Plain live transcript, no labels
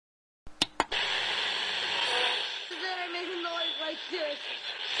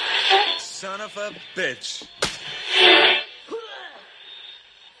Son of a bitch.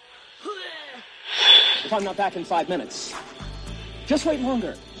 If I'm not back in 5 minutes, just wait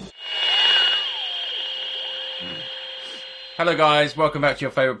longer. Hello guys, welcome back to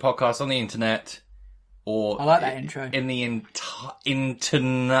your favourite podcast on the internet. Or I like that intro. In the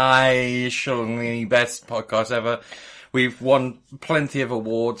internationally best podcast ever. We've won plenty of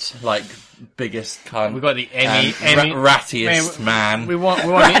awards, like biggest cunt. We got the rattiest man. We won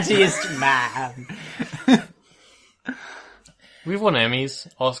Rattiest man. We've won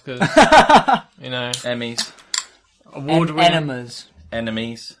Emmys, Oscars, Emmys, award winners. Enemas.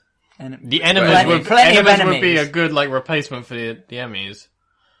 enemies. The Enemas Plenty of would enemies. be a good replacement for the Emmys.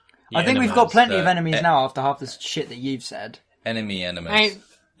 I think we've got plenty of the- enemies now after half the shit that you've said. Enemy enemies. Hey,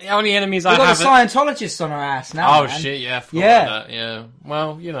 the only enemies We've I got have. a Scientologist on our ass now. Oh man. shit! Yeah, I forgot Yeah. about that. Yeah.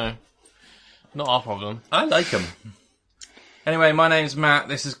 Well, not our problem. I like them. Anyway, my name's Matt,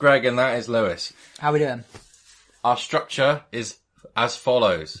 this is Greg, and that is Lewis. How we doing? Our structure is as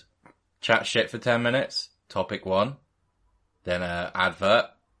follows. Chat shit for 10 minutes, topic 1. Then an advert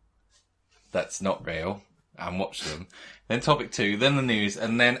that's not real, and watch them. Then topic 2, then the news,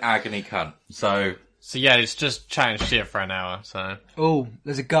 and then agony cunt. So yeah, it's just chatting shit for an hour. So. Oh,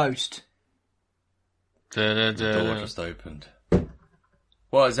 there's a ghost. the door just opened.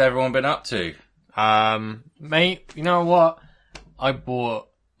 What has everyone been up to? Mate, you know what? I bought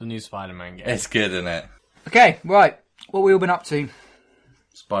the new Spider-Man game. It's good, isn't it? Okay, right. What we all been up to?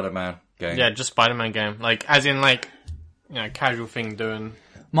 Spider-Man game. Yeah, just Spider-Man game. As in casual thing doing.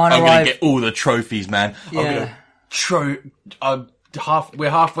 Mine I'm gonna arrived. get all the trophies, man. Yeah. We're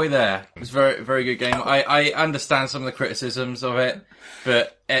halfway there. It's a very, very good game. I understand some of the criticisms of it,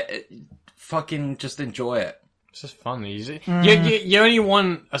 but fucking just enjoy it. It's just fun. You only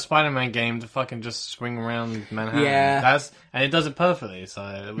want a Spider-Man game to fucking just swing around Manhattan. Yeah. And it does it perfectly, so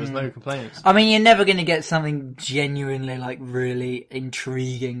there was no complaints. I mean, you're never going to get something genuinely, really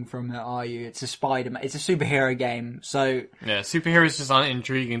intriguing from it, are you? It's a Spider-Man. It's a superhero game, so... Yeah, superheroes just aren't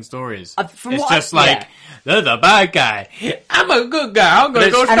intriguing stories. from It's what just yeah. they're the bad guy. I'm a good guy. I'm gonna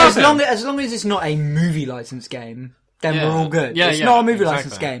go And stop him. as long as it's not a movie license game, then Yeah. we're all good. Yeah, it's yeah, not a movie exactly.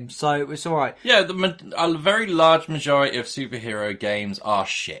 license game, so it's alright. Yeah, a very large majority of superhero games are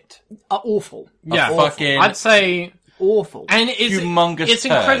shit. Awful. Yeah, Awful. fucking I'd say... Awful. And it's humongous It's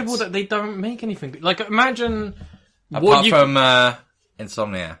incredible turds. that they don't make anything. Imagine Apart from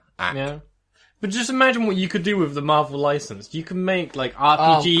Insomnia. yeah. But just imagine what you could do with the Marvel license. You can make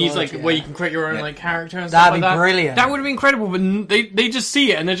RPGs, God, yeah. where you can create your own character and That'd stuff be like that. brilliant. That would have been incredible. But they just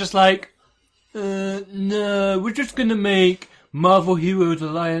see it and they're just like, no, we're just gonna make Marvel Heroes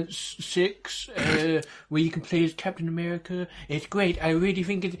Alliance 6, where you can play as Captain America. It's great. I really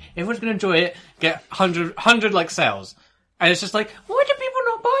think everyone's gonna enjoy it. Get 100 sales, and it's just like, why do people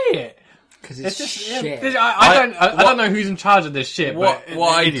not buy it? Because it's just shit. I don't know who's in charge of this shit. What but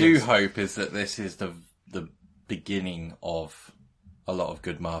I idiots. do hope is that this is the beginning of a lot of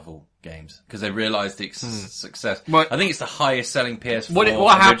good Marvel games because they realised the success. Well, I think it's the highest selling PS4. What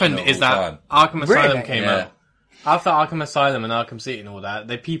happened original is of all that time. Arkham Asylum Really? came Yeah. out. After Arkham Asylum and Arkham City and all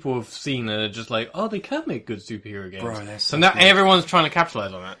that, people have seen and are just like, oh, they can make good superhero games. Bro, they're so now good. everyone's trying to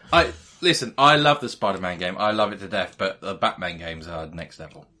capitalize on it. I love the Spider-Man game. I love it to death, but the Batman games are next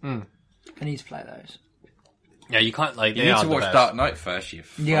level. I need to play those. Yeah, you can't You need to watch Dark Knight first.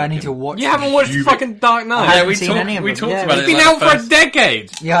 Yeah, I need to watch You haven't watched You- fucking Dark Knight. I Yeah, haven't we seen any of them. talked Yeah. about It's it. been like out the for a first-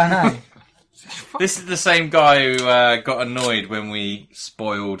 decade. Yeah, I know. This is the same guy who got annoyed when we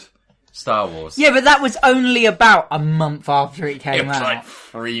spoiled Star Wars. Yeah, but that was only about a month after it It came was out. like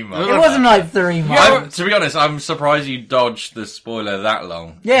 3 months. It wasn't like 3 months. To be honest, I'm surprised you dodged the spoiler that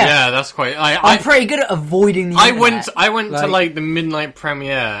long. Yeah. Yeah, that's quite. I'm pretty good at avoiding the I internet. went to the midnight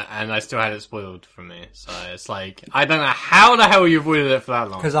premiere and I still had it spoiled for me. So it's like I don't know how the hell you avoided it for that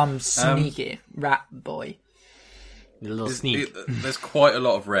long. Because I'm sneaky. Rat boy. You little sneak. There's quite a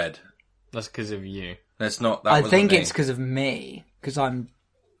lot of red. That's because of you. There's not. That I wasn't think me. it's because of me. Because I'm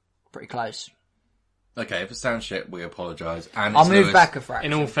pretty close. Okay, if it sounds shit, we apologise. And I'll it's move Lewis. back a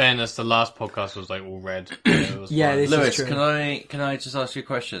fraction. In all fairness, the last podcast was all red. It was Yeah, fine. this Lewis, is true. can I just ask you a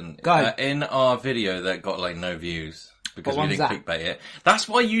question? Go. In our video that got no views because What we one's didn't clickbait it. That's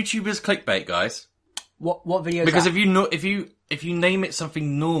why YouTubers clickbait, guys. What video is Because that? if you name it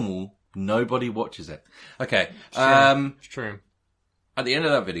something normal, nobody watches it. Okay. It's true. At the end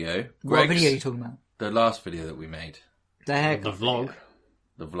of that video, What Greg's- video are you talking about? the last video that we made, The heck? The vlog.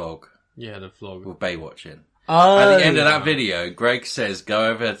 the vlog Yeah, the vlog. with Baywatching. Oh. At the end of that video, Greg says, go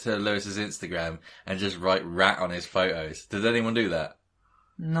over to Lewis's Instagram and just write rat on his photos. Did anyone do that?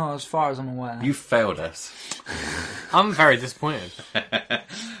 Not as far as I'm aware. You failed us. I'm very disappointed.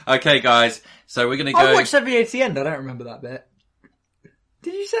 Okay, guys. So we're gonna go. I watched that video to the end. I don't remember that bit.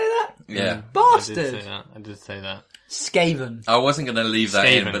 Did you say that? Yeah. Bastard. I did say that. Skaven. I wasn't gonna leave that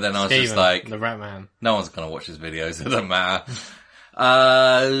in, but then I was just Skaven, like, the Rat Man. no one's gonna watch his videos. It doesn't matter.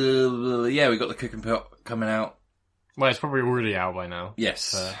 Yeah, we got the cooking pot coming out. Well, it's probably already out by now.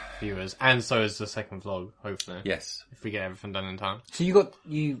 Yes. For viewers, and so is the second vlog. Hopefully, Yes. if we get everything done in time. So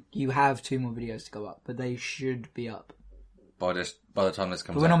you have 2 more videos to go up, but they should be up. By the time this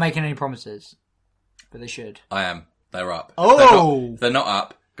comes But we're out, not making any promises. But they should. I am. They're up. Oh! If they're not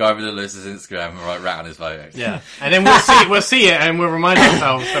up. Go over to Lewis's Instagram and write rat on his photos. Yeah, and then we'll see it, and we'll remind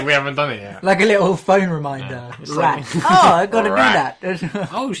ourselves that we haven't done it yet. Like a little phone reminder. It's Rat. like- Oh, I gotta Rat. do that.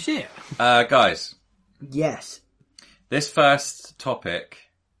 Oh shit! Guys, Yes. this first topic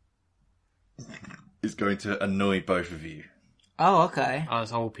is going to annoy both of you. Oh, okay. Oh,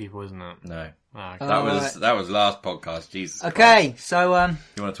 it's old people, isn't it? No. Ah, okay. That was last podcast. Jesus. Okay, Christ. so,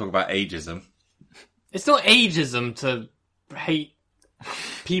 You want to talk about ageism? It's not ageism to hate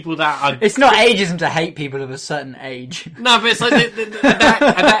people that are. it's not ageism to hate people of a certain age. No, but it's like at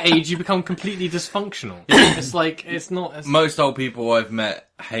that age you become completely dysfunctional. It's like it's not. It's, Most old people I've met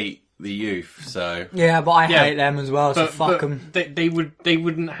hate the youth, so Yeah, but I Yeah, hate them as well, so but, fuck but them. they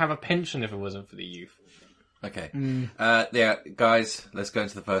wouldn't have a pension if it wasn't for the youth. okay. Yeah, guys, let's go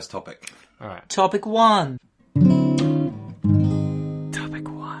into the first topic. All right. Topic 1.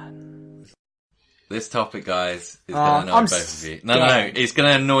 This topic, guys, is going to annoy both of you. No, it's going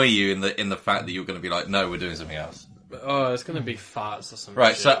to annoy you in the fact that you're going to be like, no, we're doing something else. Oh, it's gonna be farts or something.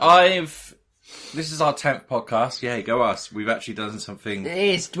 Right, so this is our 10th podcast. Yeah, go us. We've actually done something.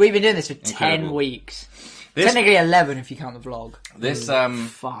 We've been doing this for 10 Incredible. weeks. This- Technically 11 if you count the vlog. This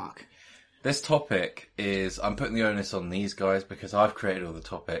Fuck. topic is, I'm putting the onus on these guys because I've created all the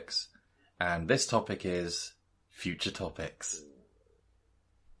topics, and this topic is future topics.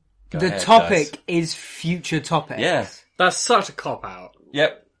 Go The ahead, topic guys. is future topics. Yeah. That's such a cop out.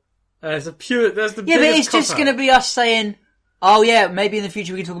 Yep. That's the Yeah, but it's just going to be us saying, oh yeah, maybe in the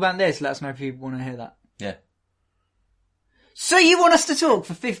future we can talk about this. Let us know if you want to hear that. Yeah. So you want us to talk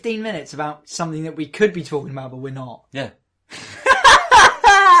for 15 minutes about something that we could be talking about, but we're not. Yeah.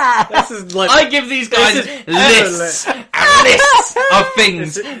 This is like I give these guys This is lists and lists of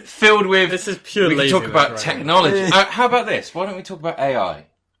things filled with. this is pure We can talk laziness about right technology. How about this? Why don't we talk about AI?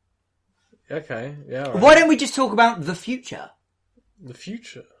 Okay, yeah. All right. Why don't we just talk about the future? The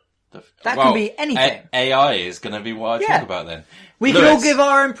future? That can be anything. AI is going to be what I Yeah. talk about then. We can all Lewis. give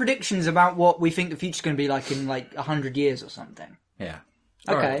our own predictions about what we think the future's going to be like in like 100 years or something. Yeah.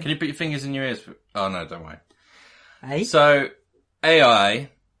 Okay. Can you put your fingers in your ears? Oh no, don't worry. Hey? So AI,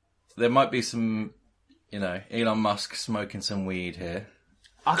 there might be some, Elon Musk smoking some weed here.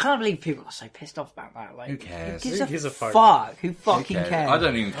 I can't believe people are so pissed off about that. Like, Who cares? Who Who gives gives a a fuck? fuck? Who fucking Okay, cares? I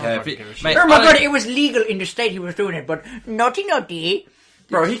don't even care. fucking If give a it, shit. mate, Oh my I don't- god, it was legal in the state he was doing it, but naughty naughty.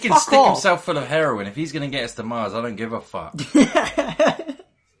 Bro, he can Fuck stick off. himself full of heroin. If he's going to get us to Mars, I don't give a fuck.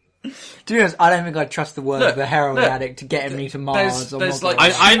 To be honest, I don't think I'd trust the word Look, of a heroin look, addict to get me to Mars. there's or like-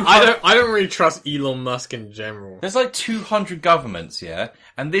 Mars. I don't really trust Elon Musk in general. There's like 200 governments, yeah?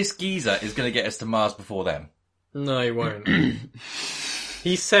 And this geezer is going to get us to Mars before them. No, he won't.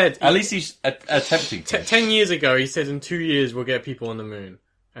 He said At least he's attempting to. 10 years ago, he said in 2 years we'll get people on the moon.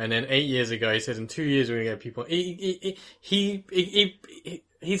 And then 8 years ago, he said in 2 years we're gonna get people.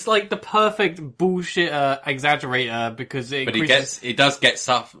 He's like the perfect bullshit exaggerator because it But increases... he does get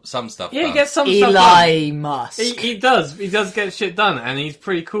some stuff Yeah, done. he gets some stuff done. Eli Musk. He does get shit done, and he's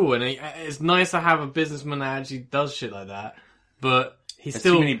pretty cool. And it's nice to have a businessman that actually does shit like that. But There's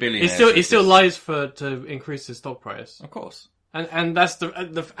too many billionaires he that still just- lies to increase his stock price. Of course. And that's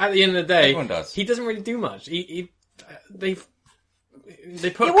at the end of the day, Everyone does. he doesn't really do much. They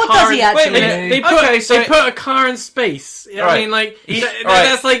put Yeah, a what car does he in, actually they do? put Okay, so- they put a car in space. I Right. mean, like Right.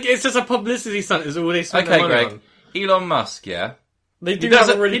 that's like it's just a publicity stunt. Is all they spend their Okay, money Greg. on. Elon Musk, yeah? They do He doesn't,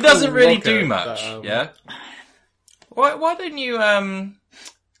 have a really he doesn't cool really rocket do much, that, yeah? Why don't you,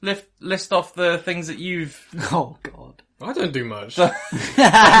 list off the things that you've... Oh god. I don't do much. Why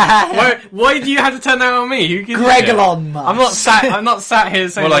do you have to turn that on me? Who gives a shit? Gregolon Musk. I'm not sat here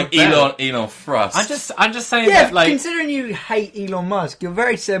saying Well, like I'm better. Elon Frust. I'm just saying Yeah, that like considering you hate Elon Musk, you're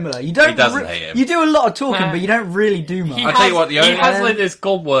very similar. You don't. He doesn't hate him. You do a lot of talking, Nah. but you don't really do much. I'll tell you what, the he only- has like this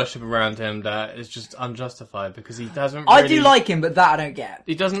god worship around him that is just unjustified because he doesn't. I really, do like him, but that I don't get.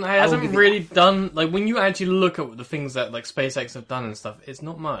 He doesn't. He will hasn't give you really done like when you actually look at the things that like SpaceX have done and stuff. It's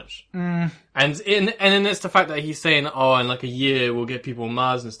not much. And then it's the fact that he's saying, "Oh, in like a year we'll get people on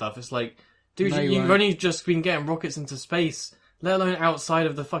Mars and stuff." It's like, dude, No, you you've won't. only just been getting rockets into space. let alone outside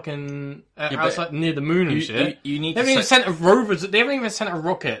of the fucking but outside near the moon and shit. You need They to haven't even sent a rover. They haven't even sent a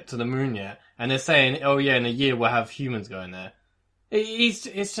rocket to the moon yet, and they're saying, "Oh yeah, in a year we'll have humans going there."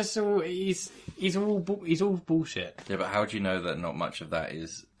 It's just all he's all bullshit. Yeah, but how do you know that not much of that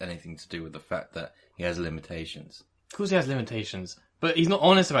is anything to do with the fact that he has limitations? Of course, he has limitations, but he's not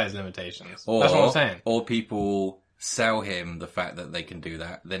honest about his limitations. Or, That's what I'm saying. Or people sell him the fact that they can do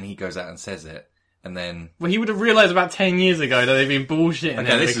that, then he goes out and says it, and then... Well, he would have realised about 10 years ago that they've been bullshitting.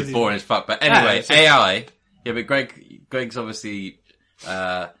 Okay, this is boring as fuck, but anyway, AI... Yeah, but Greg's obviously...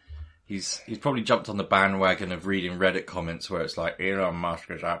 He's probably jumped on the bandwagon of reading Reddit comments where it's like, Elon Musk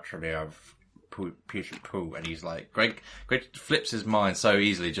is actually a piece of poo, and he's like... Greg flips his mind so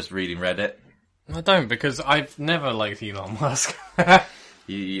easily just reading Reddit. I don't, because I've never liked Elon Musk.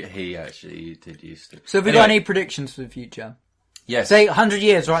 He actually did used to. So have we got any predictions for the future? Yes. Say 100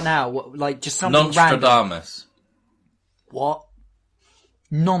 years right now, just something random. Nostradamus. What?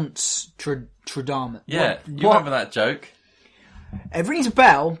 Nostradamus. Yeah, What? you remember that joke? It rings a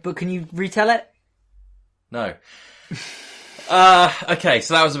bell, but can you retell it? No. Okay,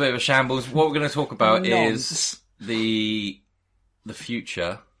 so that was a bit of a shambles. What we're going to talk about is the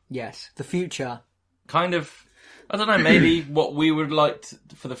future. Yes, the future. Kind of, I don't know, maybe what we would like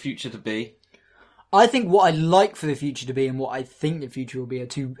for the future to be. I think what I'd like for the future to be and what I think the future will be are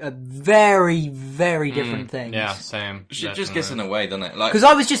two very, very different things. Yeah, same. It just gets in the way, doesn't it? Like, Because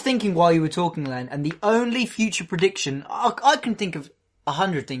I was just thinking while you were talking, Len, and the only future prediction, I can think of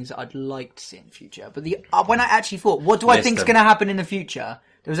 100 things that I'd like to see in the future, but when I actually thought, what do I think is going to happen in the future,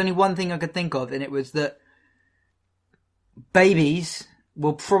 there was only one thing I could think of, and it was that babies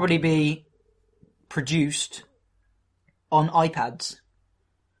will probably be produced on iPads.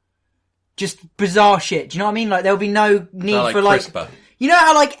 Just bizarre shit. Do you know what I mean? Like, there'll be no need for CRISPR. You know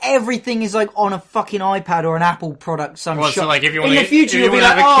how everything is on a fucking iPad or an Apple product? So if you want in the future, you'll be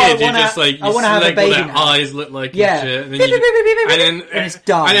like, have a kid, I want to have a baby. What their now. eyes look like, Yeah. and shit, and then it's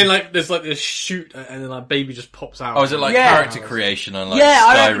done. And then there's this shoot, and then baby just pops out. Oh, is it like character creation on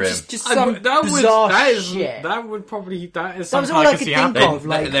Skyrim? Just some bizarre shit. That would probably that is That was something all I I could could see think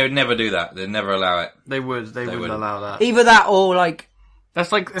happening. of. They would never do that. They'd never allow it. They wouldn't allow that. Either that or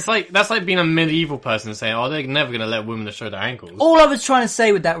That's like being a medieval person saying, "Oh, they're never going to let women show their ankles." all I was trying to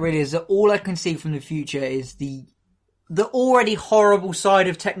say with that really is that all I can see from the future is the already horrible side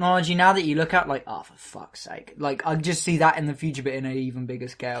of technology now that you look at, for fuck's sake. I just see that in the future, but in an even bigger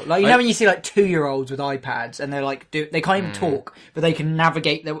scale. When you see 2-year-olds with iPads and they're they can't even talk, but they can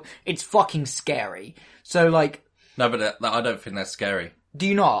navigate it's fucking scary. So No, but I don't think that's scary. do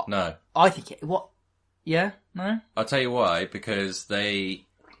you not? No. I think what? Yeah? No? I'll tell you why, because they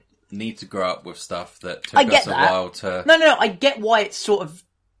need to grow up with stuff that I took get us a that. while to... No, I get why it's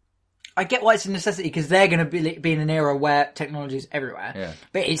I get why it's a necessity, because they're going to be in an era where technology is everywhere. Yeah.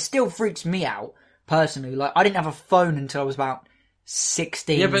 But it still freaks me out, personally. I didn't have a phone until I was about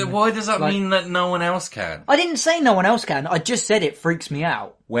 16. Yeah, but why does that mean that no one else can? I didn't say no one else can. I just said it freaks me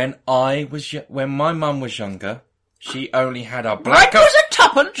out. When my mum was younger, she only had a Bread was a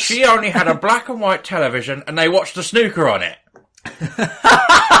tuppence! She only had a black and white television, and they watched the snooker on it.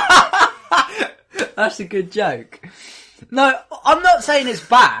 That's a good joke. No, I'm not saying it's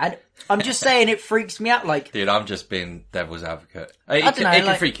bad. I'm just saying it freaks me out. Dude, I'm just being devil's advocate. I don't know, it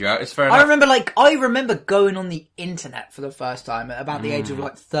can freak you out. It's fair enough. I remember going on the internet for the first time at about the age of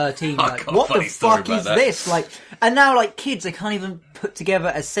 13. What the fuck is this? And now kids, they can't even put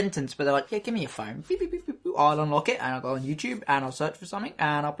together a sentence, but they're like, yeah, give me your phone. Beep, beep, beep, beep, beep. I'll unlock it and I'll go on YouTube and I'll search for something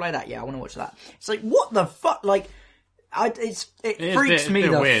and I'll play that. Yeah, I want to watch that. It's what the fuck? It freaks me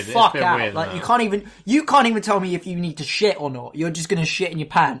the fuck out. Weird, you can't even tell me if you need to shit or not. You're just gonna shit in your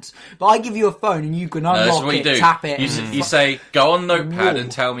pants. But I give you a phone and you can unlock it, tap it. You say, go on Notepad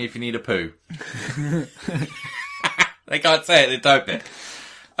and tell me if you need a poo. They can't say it, they type it.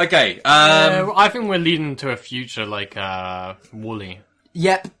 Okay, I think we're leading to a future like Wall-E.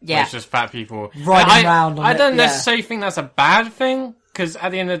 Yep, yeah. It's just fat people riding around on I don't necessarily think that's a bad thing. Because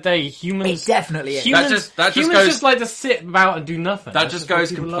at the end of the day, humans... It definitely is. Humans just like to sit about and do nothing. That just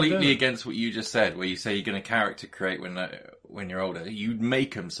goes completely against what you just said, where you say you're going to character create when you're older. You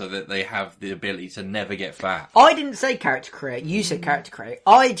make them so that they have the ability to never get fat. I didn't say character create. You said character create.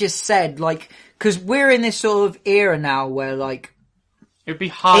 I just said, because we're in this sort of era now where, it'd be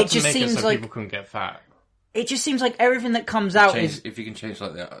hard to make it so people couldn't get fat. It just seems like everything that comes out is... If you can change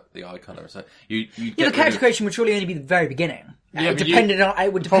the eye colour, so you the character creation would surely only be the very beginning. Yeah, it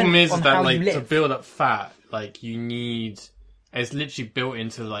would depend on how you live. To build up fat, you need... It's literally built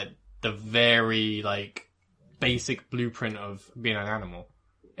into, the very, basic blueprint of being an animal.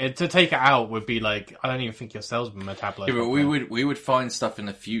 To take it out would be like, I don't even think your cells would metabolize. Yeah, but we would find stuff in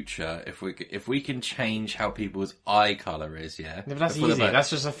the future if we can change how people's eye color is. Yeah, but that's easy. That's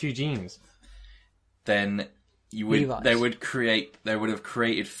just a few genes. Then they would have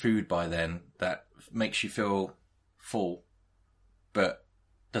created food by then that makes you feel full, but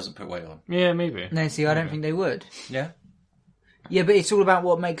doesn't put weight on. Yeah, maybe. No, see, I don't think they would. Yeah. Yeah, but it's all about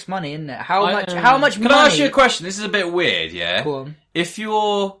what makes money, isn't it? How much Can money... I ask you a question? This is a bit weird, yeah? Go on. If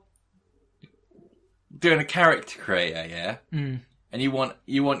you're doing a character creator, yeah? And you want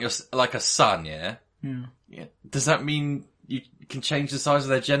your, like a son, yeah? Yeah. Does that mean you can change the size of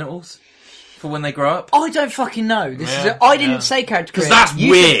their genitals for when they grow up? I don't fucking know. I didn't say character creator. Because that's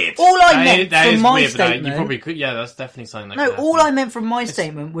weird. All I meant from my weird, statement... You probably could, yeah, that's definitely something No, all I meant from my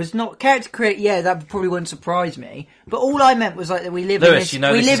statement was not character creator. Yeah, that probably wouldn't surprise me. But all I meant was like that we live in this. You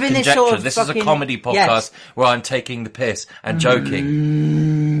know, we this live is in this conjecture. sort of This fucking, is a comedy podcast where I'm taking the piss and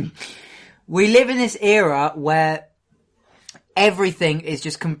joking. We live in this era where everything is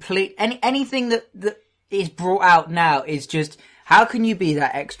just complete. Anything that is brought out now is just. How can you be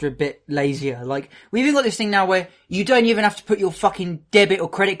that extra bit lazier? Like, we've even got this thing now where you don't even have to put your fucking debit or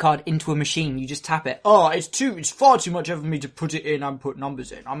credit card into a machine. You just tap it. Oh, it's far too much effort for me to put it in and put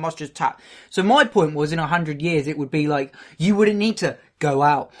numbers in. I must just tap. So my point was, in 100 years, it would be like, you wouldn't need to go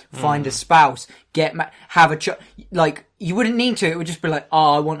out, find a spouse, have a like, you wouldn't need to. It would just be like,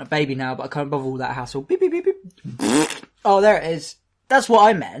 oh, I want a baby now, but I can't bother all that hassle. Beep, beep, beep, beep. Oh, there it is. That's what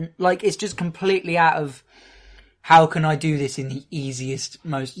I meant. Like, it's just completely out of... How can I do this in the easiest,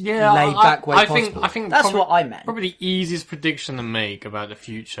 most laid-back way possible? I think that's what I meant. Probably the easiest prediction to make about the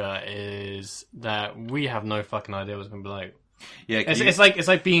future is that we have no fucking idea what it's going to be like. Yeah, it's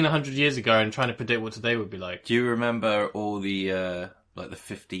like being 100 years ago and trying to predict what today would be like. Do you remember all the like the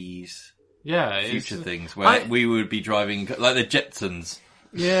 50s future things where we would be driving like the Jetsons?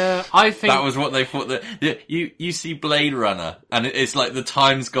 Yeah, I think that was what they thought. You see Blade Runner and it's like the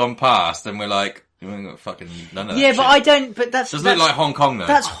time's gone past and we're like. You ain't got fucking none of that. Yeah, shit. but I don't. But that's doesn't look like Hong Kong though.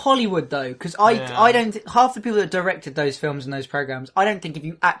 That's Hollywood though, because I don't. Half the people that directed those films and those programs, I don't think if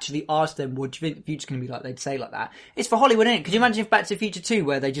you actually asked them, "What do you think the future's going to be like?" they'd say like that. It's for Hollywood, isn't it? Could you imagine if Back to the Future 2,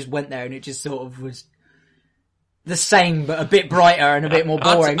 where they just went there and it just sort of was the same but a bit brighter and a bit more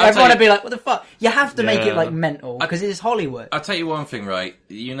boring? Everyone would be like, "What the fuck?" You have to make it like mental because it's Hollywood. I'll tell you one thing, right?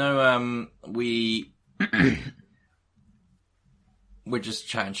 You know, we're just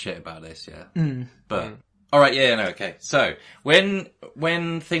chatting shit about this, yeah. But. All right, okay. So when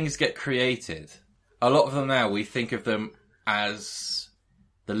things get created, a lot of them now we think of them as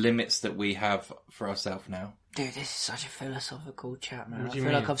the limits that we have for ourselves now. Dude, this is such a philosophical chat, man. I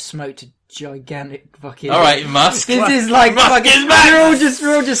feel like I've smoked a gigantic fucking... All right, Musk. This is like fucking... We're all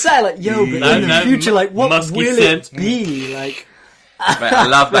just saying like, yo, but in the future, like, what will it be? Like, mate, I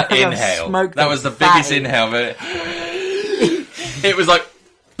love that inhale. That was the biggest inhale, but it was like.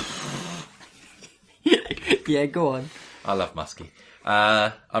 Yeah, go on. I love Muskie.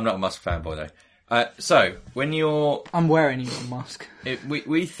 I'm not a Musk fanboy though. So when you're, I'm wearing Elon Musk.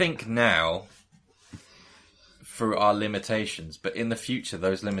 We think now through our limitations, but in the future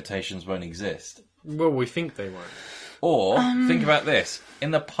those limitations won't exist. Well, we think they won't. Or think about this: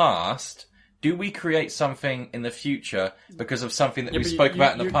 in the past, do we create something in the future because of something that we spoke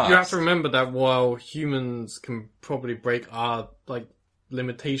about in the past? You have to remember that while humans can probably break our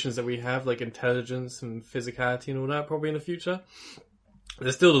limitations that we have, like intelligence and physicality and all that, probably in the future,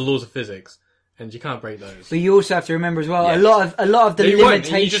 there's still the laws of physics, and you can't break those. But you also have to remember as well, a lot of the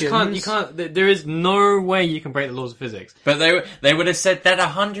limitations. You can't. There is no way you can break the laws of physics. But they would have said that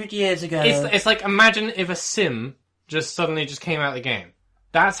 100 years ago. It's like, imagine if a sim just suddenly came out of the game.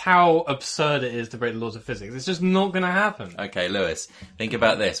 That's how absurd it is to break the laws of physics. It's just not going to happen. Okay, Lewis, think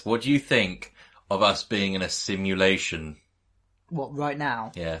about this. What do you think of us being in a simulation? What, right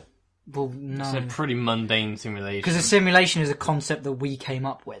now? Yeah. Well, no. It's a pretty mundane simulation. Because a simulation is a concept that we came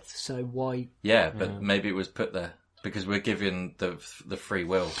up with, so why... Yeah, but maybe it was put there because we're given the free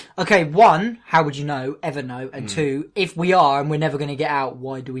will. Okay, one, how would you ever know? And two, if we are and we're never going to get out,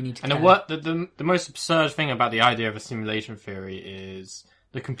 why do we need to care? And the most absurd thing about the idea of a simulation theory is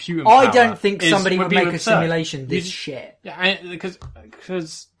the computing power. I don't think somebody would make a simulation this shit. Yeah,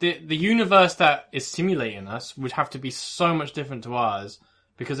 because the universe that is simulating us would have to be so much different to ours,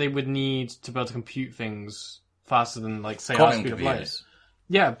 because they would need to be able to compute things faster than, like, say, our speed of light.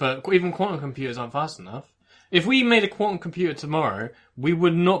 Yeah, but even quantum computers aren't fast enough. If we made a quantum computer tomorrow, we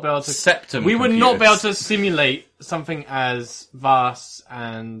would not be able to... not be able to simulate something as vast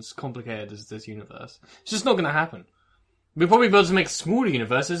and complicated as this universe. It's just not going to happen. We'll probably be able to make smaller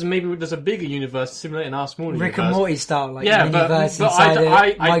universes, and maybe there's a bigger universe simulating our smaller Rick universe. and Morty style, like Yeah, universe but inside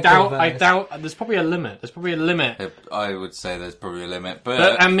I microverse. doubt. There's probably a limit. I would say there's probably a limit,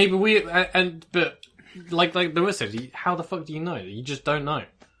 but And maybe but like the Wizard said, how the fuck do you know? You just don't know.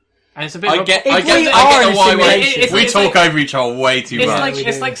 And it's a bit. I get If we the are in a why simulation- we It's talk like- over each other way too much.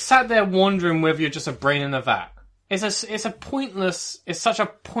 It's like sat there wondering whether you're just a brain in a vat. It's such a pointless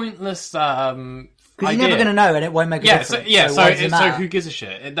Because you're never going to know, and it won't make a difference. So why does it matter? who gives a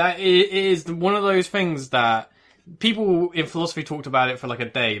shit? It is one of those things that people in philosophy talked about it for like a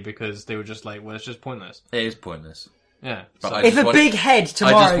day because they were just like, well, it's just pointless. It is pointless. Yeah. But So- I If just a want- big head I just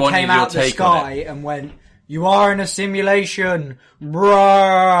tomorrow wanted came your out the take on sky and went, "You are in a simulation,"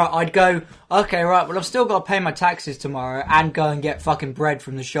 bruh, I'd go, okay, right, well, I've still got to pay my taxes tomorrow and go and get fucking bread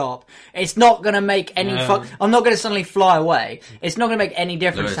from the shop. It's not going to make any I'm not going to suddenly fly away. It's not going to make any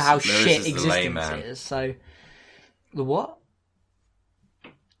difference Lewis- to how Lewis shit is the existence layman. is. So, the what?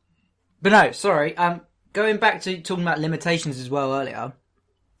 But no, sorry, going back to talking about limitations as well earlier,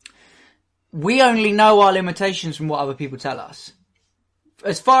 we only know our limitations from what other people tell us.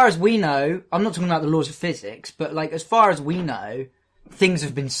 As far as we know, I'm not talking about the laws of physics, but like as far as we know, things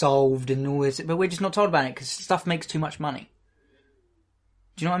have been solved and all this, but we're just not told about it because stuff makes too much money.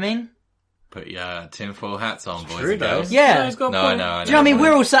 Do you know what I mean? Put your tinfoil hats on, boys True, and though. girls. Yeah. he's got a No, point. no. Do you know what I mean?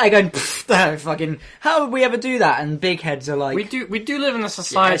 We're all sat here going, "Pfft, no, fucking, how would we ever do that?" And big heads are like, We do live in a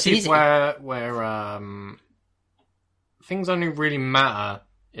society easy. where things only really matter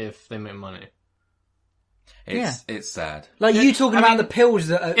if they make money. It's sad. like you talking I about mean, the pills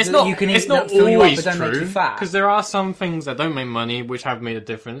that, It's that not. you can It's eat not that fill you up always but don't make true you fat. because there are some things that don't make money which have made a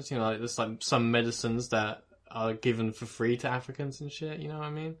difference. You know, like there's like some medicines that are given for free to Africans and shit. You know what I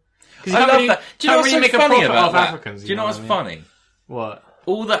mean? 'Cause you I can't love really- that. Do you know can't what's really so make a funny profit about off that? Africans? Do you know what's what I mean? funny? What?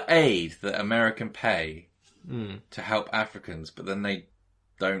 All the aid that American pay to help Africans, but then they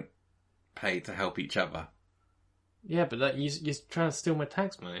don't pay to help each other. Yeah, but you're trying to steal my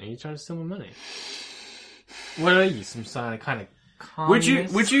tax money. You're trying to steal my money. What are you? Some kind of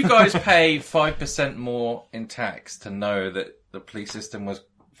communist? Would you guys pay 5% more in tax to know that the police system was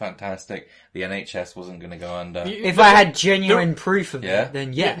fantastic, the NHS wasn't going to go under? If I had genuine proof of Yeah. it,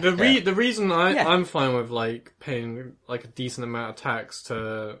 then yeah. The reason Yeah. I'm fine with like paying like a decent amount of tax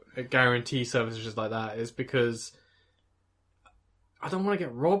to guarantee services like that is because I don't want to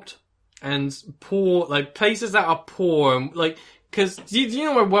get robbed and poor, like places that are poor and like, because do you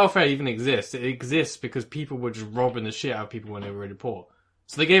know where welfare even exists? It exists because people were just robbing the shit out of people when they were really poor.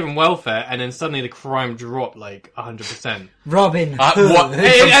 So they gave them welfare, and then suddenly the crime dropped like 100%. Robin What? Hood.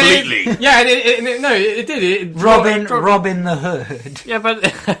 Completely. Yeah, it did. It Robin dropped. the Hood. Yeah, but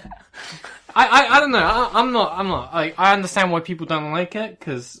I don't know. I'm not. Like, I understand why people don't like it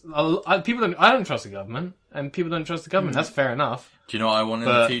because I don't trust the government, and people don't trust the government. That's fair enough. Do you know what I want in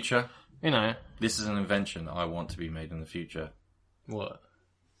But- the future? You know This is an invention I want to be made in the future. what?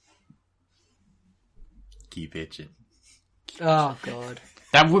 Keep itching. Oh god.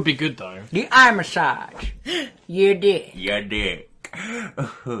 That would be good though. The eye massage. You did. Yeah, dick.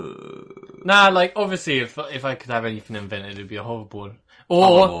 Nah, like obviously, if I could have anything invented, it'd be a hoverboard.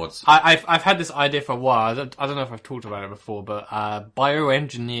 Or Hoverboards. I've had this idea for a while. I don't know if I've talked about it before, but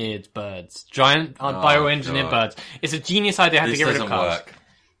bioengineered birds, giant bioengineered God. birds. It's a genius idea. I had This to get rid of doesn't cars. work.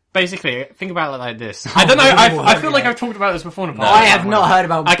 Basically, think about it like this. I don't know. I feel like I've talked about this before in the No. podcast. I have not heard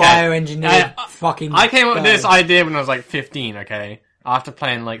about Okay. bioengineered fucking. I came up with this birds. idea when I was like 15. Okay, after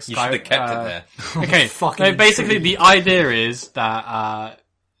playing like You Sky. should have kept it there. Okay, Fucking no, basically intrigued. the idea is that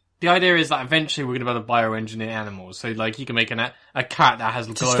eventually we're going to be able to bioengineer animals. So like you can make a cat that has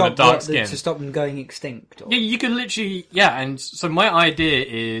to glow in the stop dark skin. to stop them going extinct. Or... Yeah, you can literally and so my idea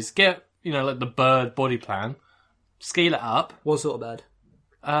is get like the bird body plan, scale it up. What sort of bird?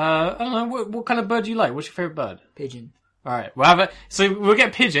 I don't know what kind of bird do you like. What's your favorite bird? Pigeon. All right, we'll have it. So we'll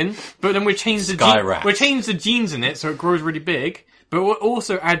get pigeon, but then we'll change the Sky rat. we'll change the genes in it so it grows really big. But we'll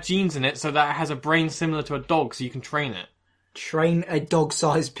also add genes in it so that it has a brain similar to a dog, so you can train it. Train a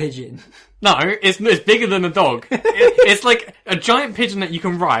dog-sized pigeon. No, it's bigger than a dog. It's like a giant pigeon that you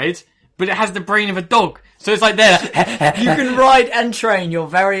can ride, but it has the brain of a dog. So it's like there. You can ride and train your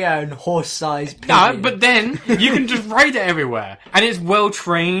very own horse-sized pigeon. No, but then you can just ride it everywhere, and it's well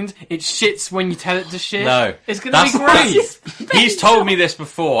trained. It shits when you tell it to shit. No. It's gonna be That's- great. He's told me this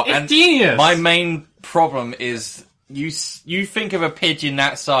before, It's and genius. my main problem is you think of a pigeon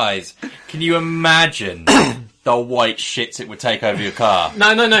that size. Can you imagine the white shits it would take over your car?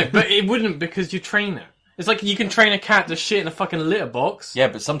 No, but it wouldn't because you train it. It's like you can train a cat to shit in a fucking litter box. Yeah,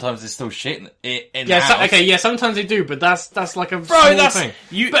 but sometimes it's still shit in the house. Okay, yeah, sometimes they do, but that's like a small thing.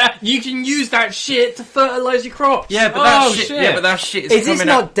 But you can use that shit to fertilize your crops. Yeah, but that shit. Yeah, but that shit is Is coming this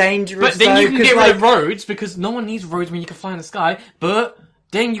out. not dangerous? But then you though? can 'Cause, get like, rid of roads because no one needs roads when you can fly in the sky. But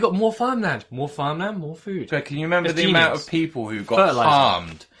then you got more farmland, more food. So can you remember It's the amount genius. of people who got Fertilizer.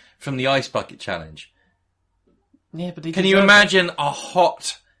 harmed from the ice bucket challenge? Yeah, but Can you imagine a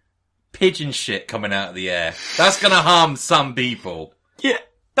hot pigeon shit coming out of the air? That's gonna harm some people. Yeah,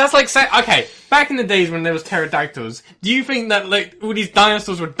 that's like saying, okay, back in the days when there was pterodactyls, do you think that like all these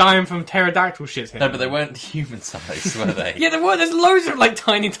dinosaurs were dying from pterodactyl shit? No, but they weren't human sized, were they? Yeah, there were. There's loads of like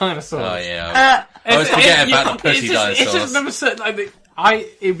tiny dinosaurs. Oh yeah. I always forget about the pussy dinosaurs. It's just never said like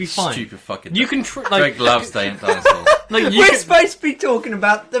it'd be fine. Stupid fucking. You can Greg loves dinosaurs. like We're supposed to be talking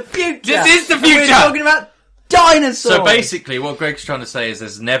about the future. This is the And We're future! talking about dinosaurs. So basically, what Greg's trying to say is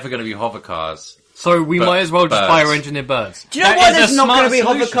there's never going to be hover cars. So we But might as well just birds. bioengineer birds. Do you know That why is a there's not going to smart be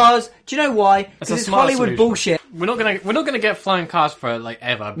hover solution. cars? Do you know why? It's a Because it's smart Hollywood solution. bullshit. We're not gonna get flying cars for like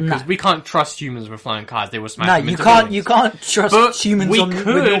ever because No. we can't trust humans with flying cars. They will smash No, them you into can't. buildings. You can't trust But humans we with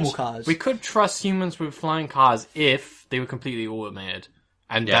normal cars. We could trust humans with flying cars if they were completely automated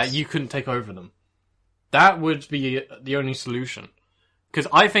and Yes. that you couldn't take over them. That would be the only solution. Because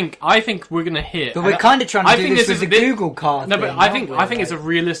I think we're gonna hit. But we're kind of trying to do this with the Google car. No, thing, but I think aren't we? it's a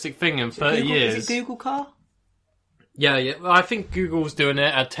realistic thing in 30 years. Is it Google car? Yeah. Well, I think Google's doing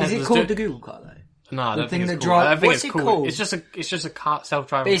it. Is Tesla's it called doing. the Google car though? No, I the don't thing think it's that cool. I drive- think what's it's it cool. called? It's just a car,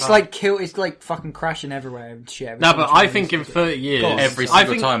 self-driving. It's car. like It's like fucking crashing everywhere and shit. every No, time but you try I and think use in it. 30 years, God. Every I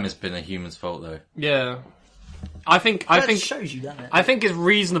single think, time it's been a human's fault, though. Yeah, I think shows you, doesn't it? I think it's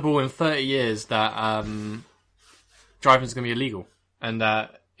reasonable in 30 years that driving's going to be illegal, and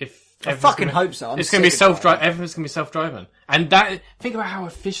that if I fucking hope so. I'm it's going to be sick of self-driving. Everything's going to be self-driving, and that think about how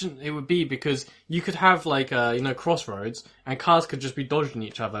efficient it would be because you could have like crossroads, and cars could just be dodging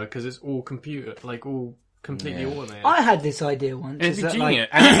each other because it's all computer, like all completely automated. I had this idea once. It'd is be that, genius,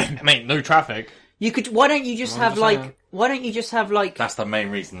 like, and I mean, no traffic. you could. Why don't you just have just like? saying. Why don't you just have like? That's the main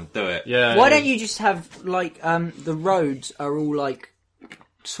reason to do it. Yeah. Why don't you just have like the roads are all like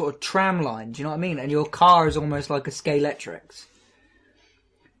sort of tram lines? You know what I mean? And your car is almost like a Scalextrics.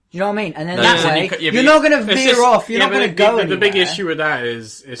 You know what I mean? And then No, that then way, you could- you're not going to It's veer just- off. You're yeah, not but going to go the big anywhere. issue with that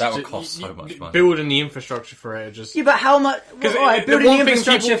is That would cost so much money. Building the infrastructure for it. Just Yeah, but how much? 'Cause Right, the building one the thing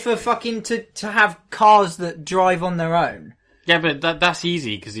infrastructure people- for fucking to have cars that drive on their own. yeah, but that's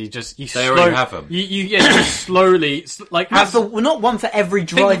easy because you They already have 'em. You just slowly like Not not one for every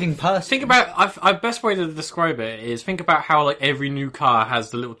driving person. Think about. Our best way to describe it is think about how like every new car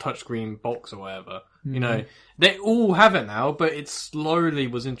has the little touchscreen box or whatever. You know, they all have it now, but it slowly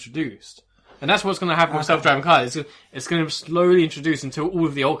was introduced. And that's what's going to happen with self-driving cars. It's going to slowly introduce until all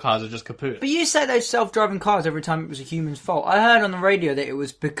of the old cars are just kaput. But you say those self-driving cars every time it was a human's fault. I heard on the radio that it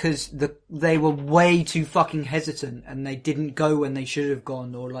was because they were way too fucking hesitant and they didn't go when they should have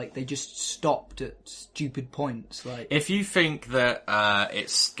gone, or like they just stopped at stupid points. Like If you think that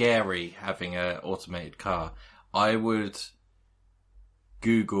it's scary having an automated car, I would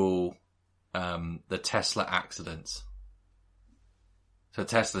Google the Tesla accidents. So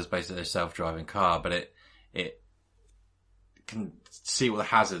Tesla's basically a self-driving car, but it can see all the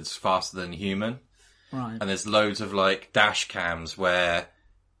hazards faster than a human. right. And there's loads of like dash cams where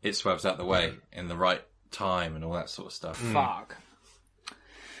it swerves out the way in the right time and all that sort of stuff. Fuck.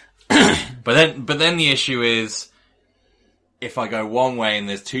 But then the issue is if I go one way and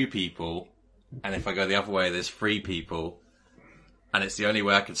there's two people, and if I go the other way there's three people, and it's the only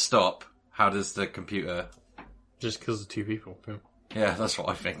way I can stop, how does the computer... Just kills the two people. Yeah. Yeah, that's what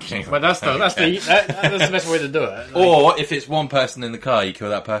I'm thinking. But that's the best way to do it. Like, Or if it's one person in the car, you kill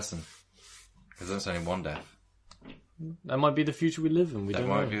that person. Because that's only one death. that might be the future we live in. We That don't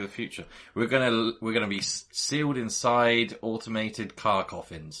might know. be the future. We're gonna be sealed inside automated car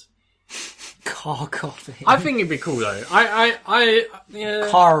coffins. Car coffee. I think it'd be cool though. Yeah.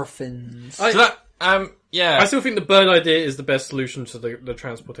 Car fins. So that, yeah. I still think the bird idea is the best solution to the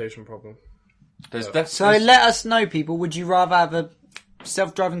transportation problem. So let us know, people. Would you rather have a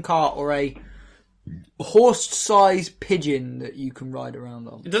self-driving car or a horse-sized pigeon that you can ride around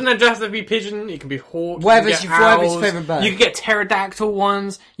on? It doesn't just have to be pigeon. It can be hawk. Whatever's you your can get owls, favourite bird. You could get pterodactyl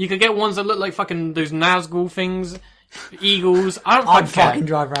ones. You could get ones that look like fucking those Nazgul things. Eagles. I'd care. fucking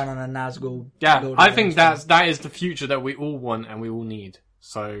drive around on a Nazgul. Yeah, Lord of I the think Rings. that is the future that we all want and we all need.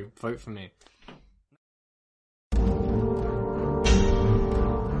 So vote for me.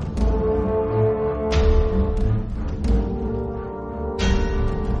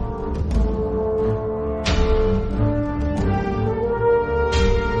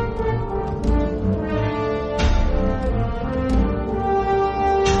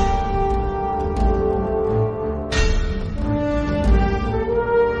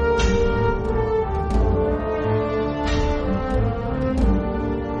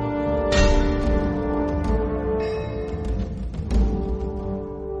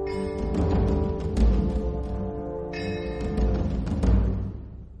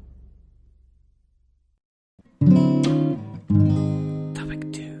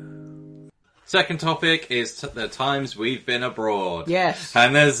 Second topic is the times we've been abroad. Yes.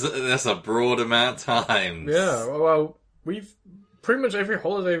 And there's a broad amount of times. Yeah, well, we've pretty much every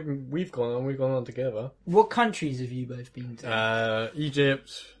holiday we've gone on together. What countries have you both been to?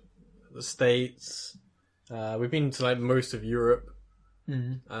 Egypt, the States. We've been to like most of Europe.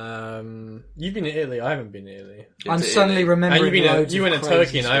 You've been to Italy. I haven't been to Italy. I'm suddenly remembering. And you went to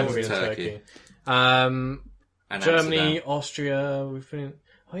Turkey, and I haven't been been to Turkey. Turkey. And Germany, Amsterdam. Austria. We've been.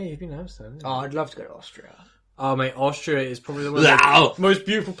 Oh yeah, you've been to Amsterdam. Oh, I'd love to go to Austria. Oh mate, Austria is probably the most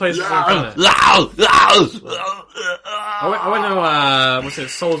beautiful place on the planet. I went to what's it,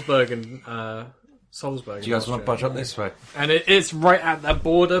 Salzburg and Salzburg. Do you guys want to budge up this way? And it's right at that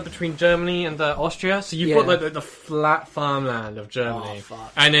border between Germany and Austria. So you've got like the flat farmland of Germany,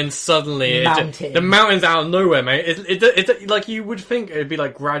 and then suddenly the mountains out of nowhere, mate. It's like you would think it would be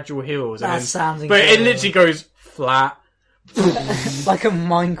like gradual hills. That sounds but incredible. it literally goes flat. Like a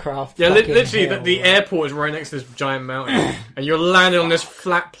Minecraft. Yeah, literally, hill. the airport is right next to this giant mountain, and you're landing on this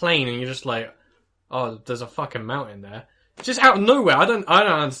flat plain, and you're just like, oh, there's a fucking mountain there. Just out of nowhere. I don't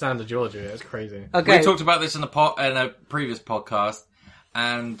understand the geology. It's crazy. Okay. We talked about this in a previous podcast,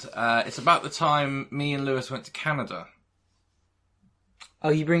 and it's about the time me and Lewis went to Canada. Oh,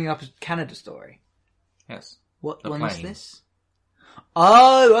 you bringing up a Canada story? Yes. What The one is plane. this?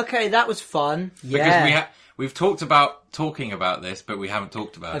 Oh, okay, that was fun. Yeah. Because we've talked about talking about this, but we haven't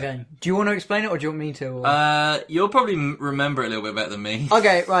talked about it. Okay. Do you want to explain it, or do you want me to? Or... You'll probably remember it a little bit better than me.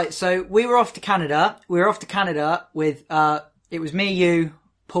 Okay, right. So we were off to Canada. We were off to Canada with it was me, you,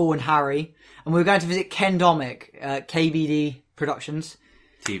 Paul, and Harry, and we were going to visit Ken Domick, KBD Productions.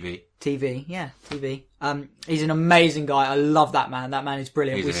 TV. He's an amazing guy. I love that man. That man is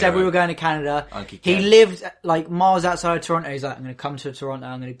brilliant. We said we were going to Canada. He lived like miles outside of Toronto. He's like, I'm going to come to Toronto.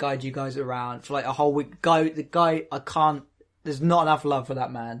 I'm going to guide you guys around for like a whole week. The guy, I can't. There's not enough love for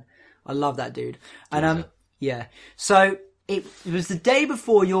that man. I love that dude. And yeah. So it was the day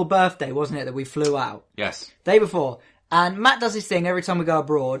before your birthday, wasn't it, that we flew out? Yes. Day before. And Matt does his thing every time we go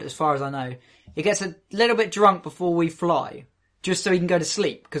abroad, as far as I know. He gets a little bit drunk before we fly. Just so he can go to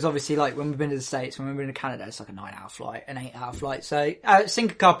sleep, because obviously, like, when we've been to the States, when we've been to Canada, it's like a 9-hour flight, an 8-hour flight. So,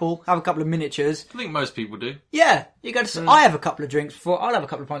 sink a couple, have a couple of miniatures. I think most people do. Yeah, you go to. I have a couple of drinks before. I'll have a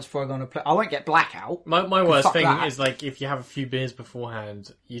couple of pints before I go on a plane. I won't get blackout. My worst thing that. is like if you have a few beers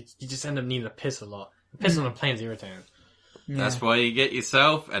beforehand, you just end up needing to piss a lot. Piss on a plane is irritating. Yeah. That's why you get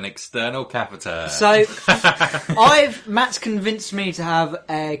yourself an external caviter. So, Matt's convinced me to have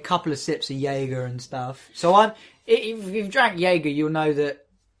a couple of sips of Jaeger and stuff. So if you've drank Jaeger, you'll know that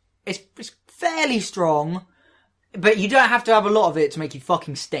it's fairly strong, but you don't have to have a lot of it to make you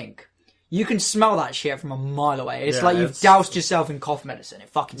fucking stink. You can smell that shit from a mile away. It's like you've doused yourself in cough medicine. It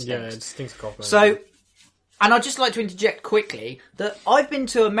fucking stinks. Yeah, it stinks of cough medicine. So, and I'd just like to interject quickly that I've been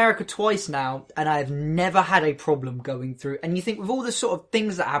to America twice now, and I have never had a problem going through. And you think with all the sort of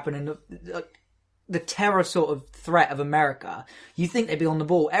things that happen and the terror sort of threat of America, you think they'd be on the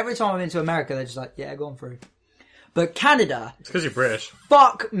ball. Every time I've been to America, they're just like, yeah, go on through. But Canada... It's because you're British.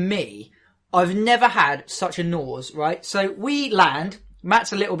 Fuck me. I've never had such a nose, right? So we land...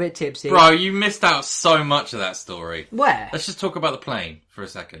 Matt's a little bit tipsy. Bro, you missed out so much of that story. Where? Let's just talk about the plane for a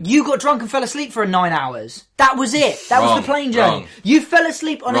second. You got drunk and fell asleep for 9 hours. That was it. That was the plane journey. Wrong. You fell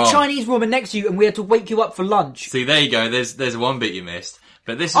asleep on a Chinese woman next to you and we had to wake you up for lunch. See, there you go. There's one bit you missed.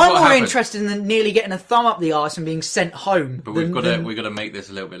 But this is I'm what more happened. interested in nearly getting a thumb up the arse and being sent home. But we've got to make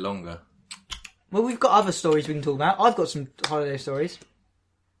this a little bit longer. Well, we've got other stories we can talk about. I've got some holiday stories.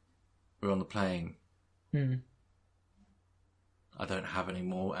 We're on the plane. I don't have any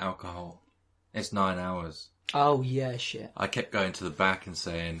more alcohol. It's 9 hours. Oh, yeah, shit. I kept going to the back and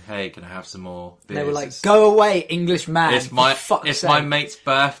saying, hey, can I have some more beers? They were like, go away, English man. It's my mate's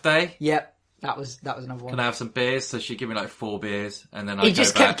birthday. Yep, that was another one. Can I have some beers? So she gave me like 4 beers, and then I He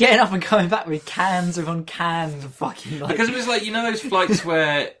just kept getting up and coming back with cans upon cans of fucking like... Because it was like, you know those flights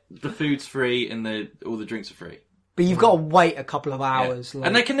where the food's free and all the drinks are free? But you've got to wait a couple of hours. Yeah. Like...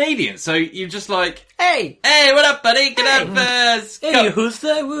 And they're Canadian, so you're just like... Hey, what up, buddy? Can I have... who's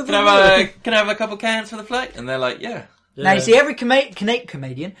there? Can I have a couple cans for the flight? And they're like, yeah. Now, you see, every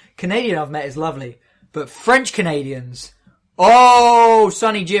Canadian I've met is lovely. But French Canadians... Oh,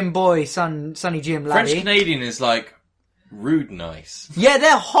 Sonny Jim boy, Sonny Jim laddie. French Canadian is like... rude nice. Yeah,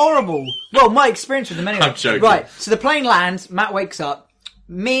 they're horrible. Well, my experience with them anyway. I'm joking. Right, so the plane lands, Matt wakes up.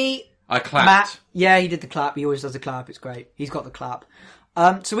 I clapped. Matt, yeah, he did the clap. He always does the clap. It's great. He's got the clap.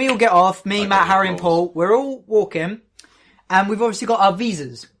 So we all get off. Me, Matt, Harry, and Paul. We're all walking, and we've obviously got our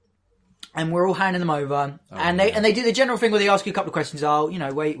visas, and we're all handing them over. They do the general thing where they ask you a couple of questions. Oh,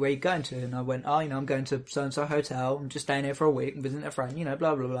 where are you going to? And I went, I'm going to so and so hotel. I'm just staying here for a week and visiting a friend.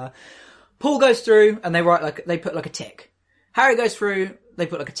 Blah blah blah. Paul goes through and they put like a tick. Harry goes through, they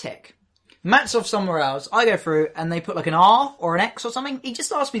put like a tick. Matt's off somewhere else. I go through and they put like an R or an X or something. He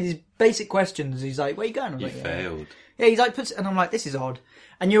just asked me these basic questions. He's like, "Where you going?" I'm like, failed. Yeah, he's like, and I'm like, "This is odd."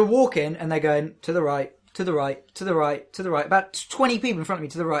 And you're walking and they're going to the right, to the right, to the right, to the right. About 20 people in front of me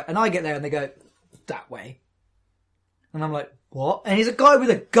to the right. And I get there and they go, "That way." And I'm like, "What?" And he's a guy with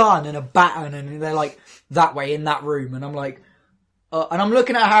a gun and a baton and they're like, "That way in that room." And I'm like, and I'm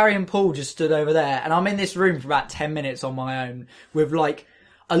looking at Harry and Paul just stood over there. And I'm in this room for about 10 minutes on my own with like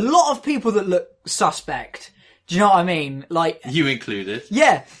a lot of people that look suspect. Do you know what I mean? Like you included.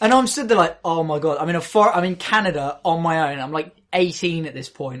 Yeah. And I'm stood there like, oh my God. I'm in Canada on my own. I'm like 18 at this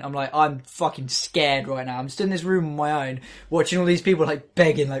point. I'm like, I'm fucking scared right now. I'm stood in this room on my own watching all these people like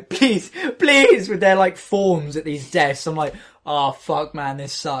begging, like, please, please, with their like forms at these desks. I'm like, oh fuck man,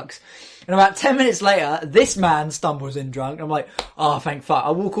 this sucks. And about 10 minutes later, this man stumbles in drunk. I'm like, oh thank fuck.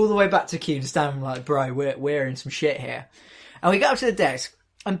 I walk all the way back to Q to stand and I'm like, bro, we're in some shit here. And we go up to the desk.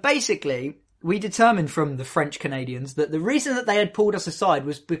 And basically, we determined from the French Canadians that the reason that they had pulled us aside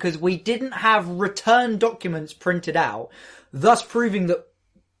was because we didn't have return documents printed out, thus proving that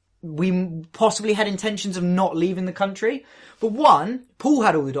we possibly had intentions of not leaving the country. But one, Paul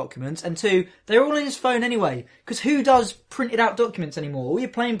had all the documents, and two, they were all in his phone anyway. Because who does printed out documents anymore? All your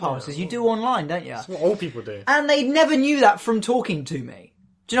plane passes, you do online, don't you? That's what old people do. And they never knew that from talking to me.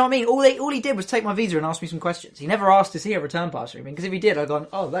 Do you know what I mean? All he did was take my visa and ask me some questions. He never asked to see a return pass or anything, because if he did, I'd gone,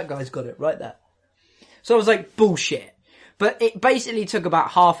 oh, that guy's got it right there. So I was like, bullshit. But it basically took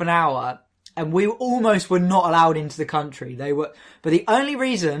about half an hour, and we almost were not allowed into the country. But the only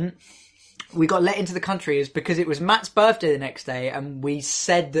reason we got let into the country is because it was Matt's birthday the next day, and we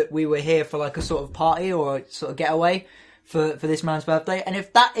said that we were here for like a sort of party or a sort of getaway for this man's birthday. And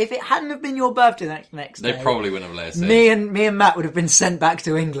if it hadn't have been your birthday the next day, they probably wouldn't have let us in. Me and Matt would have been sent back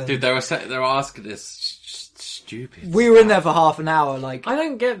to England. Dude, they were asking this stupid. We were in there for half an hour. Like, I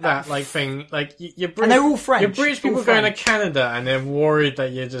don't get that like thing. Like you're British, and they're all French. You're British people all going to French. Canada and they're worried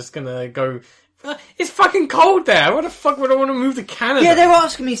that you're just gonna go. It's fucking cold there. What the fuck would I want to move to Canada? Yeah, they were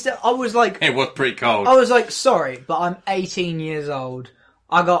asking me. I was like, it was pretty cold. I was like, sorry, but I'm 18 years old.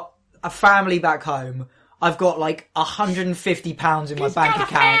 I got a family back home. I've got like £150 in my bank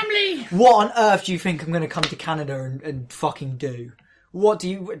account. Family. What on earth do you think I'm going to come to Canada and fucking do? What do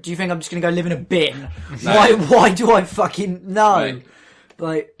you think I'm just going to go live in a bin? No. Why do I fucking know? Mate,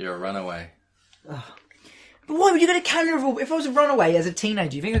 like, you're a runaway. But why would you go to Canada? If I was a runaway as a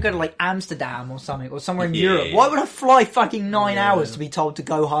teenager, you think I'd go to like Amsterdam or something, or somewhere in Europe? Why would I fly fucking 9 hours to be told to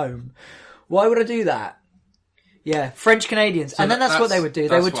go home? Why would I do that? Yeah, French Canadians, so and then that's what they would do.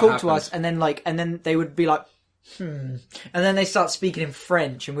 They would talk to us, and then they would be like, and then they start speaking in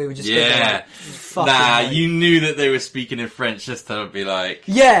French, and we would just go like, you knew that they were speaking in French just to be like,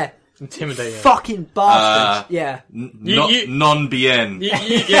 intimidating, bastards. fucking Non-bien.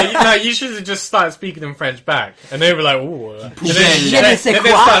 You should have just started speaking in French back, and they were like, ooh, and then they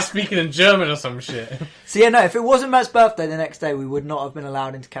start speaking in German or some shit. So yeah, no, if it wasn't Matt's birthday the next day, we would not have been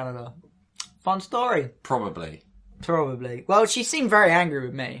allowed into Canada. Fun story. Probably. Well, she seemed very angry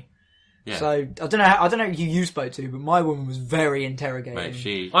with me. Yeah. So I don't know who you spoke to, but my woman was very interrogating.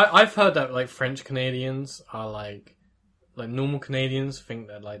 Mate, I've heard that like French Canadians are like normal Canadians think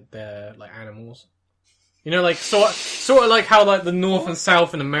that like they're like animals. You know, like sort of like how like the North and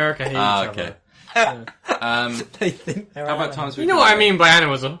South in America hate each other. Okay. They think they're how about animals. times you know what I mean by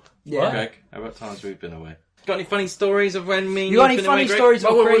animism? Yeah. Okay. How about times we've been away? Got any funny stories of when me? You got any funny stories?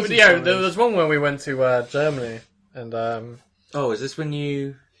 Or crazy stories? There was one where we went to Germany, and is this when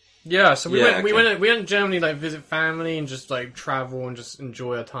you? Yeah, so we went to Germany, like visit family and just like travel and just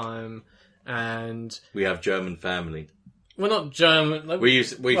enjoy our time. And we have German family. We're not German. Like, we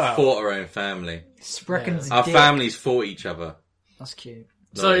fought our own family. Our families fought each other. That's cute.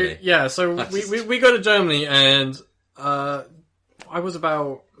 So we go to Germany, and I was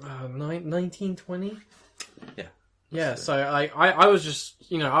about 19, 20. Yeah. So I was just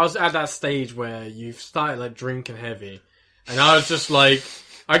I was at that stage where you've started like drinking heavy, and I was just like.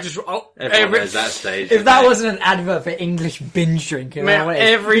 Everyone has that stage. If that wasn't an advert for English binge drinking,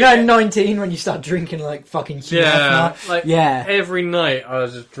 19 when you start drinking like fucking every night I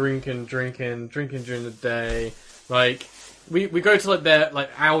was just drinking during the day. Like we go to like their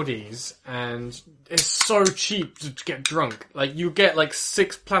like Aldi's, and it's so cheap to get drunk. Like you get like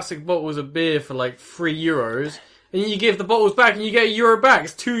 6 plastic bottles of beer for like €3. And you give the bottles back and you get €1 back.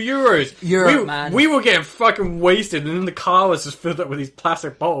 It's €2. Man. We were getting fucking wasted, and then the car was just filled up with these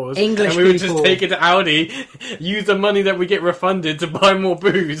plastic bottles. English and we would people. just take it to Aldi, use the money that we get refunded to buy more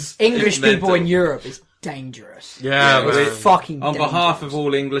booze. English people in Europe is dangerous. Yeah, but It's fucking On dangerous. behalf of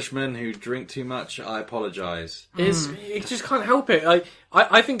all Englishmen who drink too much, I apologise. It just can't help it. Like,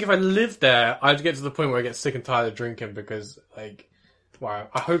 I think if I lived there, I'd get to the point where I get sick and tired of drinking because, like, wow,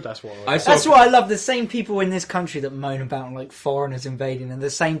 I hope that's what That's why I love the same people in this country that moan about like foreigners invading, and the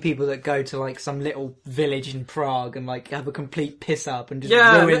same people that go to like some little village in Prague and like have a complete piss up and just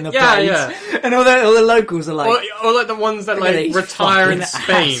ruin the place. Yeah. And all the locals are like, or like the ones that "Look at like these retire in fucking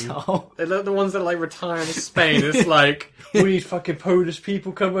Spain. asshole." They're like the ones that like retire in Spain. It's like, all these fucking Polish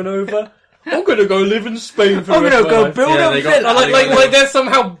people coming over. I'm gonna go live in Spain for I'm the gonna rest of go my life. build Yeah, a they got- villa. Like they're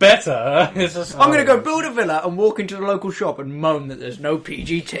somehow better. It's just, I'm gonna go build a villa and walk into the local shop and moan that there's no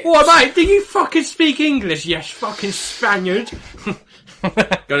PG tips. What, mate? Do you fucking speak English? Yes, fucking Spaniard.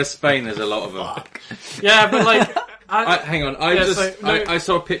 Go to Spain, there's a lot of them. Yeah, but like, Hang on, I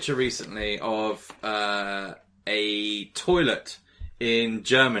saw a picture recently of a toilet in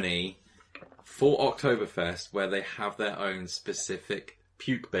Germany for Oktoberfest where they have their own specific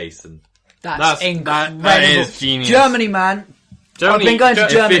puke basin. That's incredible. that is genius. Germany, man. Germany, I've been going to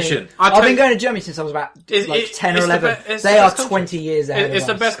Germany. efficient. I've been going to Germany since I was about It's- 10 or it's the 11. it's They the are best country. 20 years ahead It's of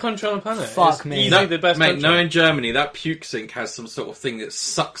the us. best country on the planet. Fuck It's me. easily the best Mate, country. no, in Germany, that puke sink has some sort of thing that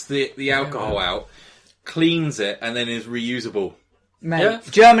sucks the alcohol out, cleans it, and then is reusable. Mate, Yeah.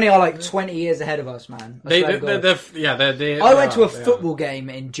 Germany are like 20 years ahead of us, man. I swear to God. I went to a football game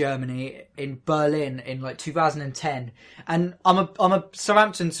in Germany, in Berlin, in like 2010, and I'm a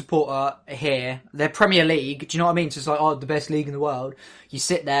Southampton supporter here. They're Premier League. Do you know what I mean? So it's like, the best league in the world. You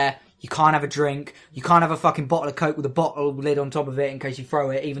sit there, you can't have a drink, you can't have a fucking bottle of Coke with a bottle lid on top of it in case you throw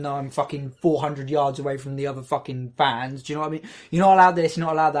it, even though I'm fucking 400 yards away from the other fucking fans. Do you know what I mean? You're not allowed this, you're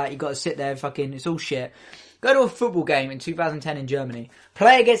not allowed that. You got to sit there, fucking, it's all shit. Go to a football game in 2010 in Germany.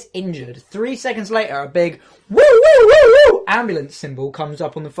 Player gets injured. 3 seconds later, a big woo woo woo woo ambulance symbol comes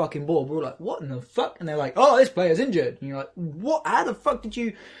up on the fucking board. We're all like, what in the fuck? And they're like, oh, this player's injured. And you're like, what? How the fuck did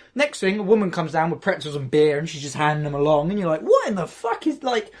you? Next thing, a woman comes down with pretzels and beer, and she's just handing them along. And you're like, what in the fuck is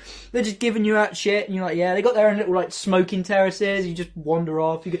like? They're just giving you out shit, and you're like, yeah, they got their own little like smoking terraces. You just wander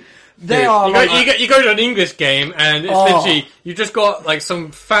off. You go to an English game and it's literally you just got like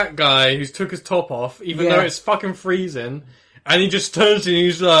some fat guy who's took his top off, even though it's fucking freezing, and he just turns to you and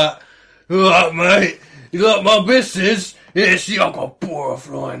he's like, "Look, mate, you like my business? Yeah, see, I got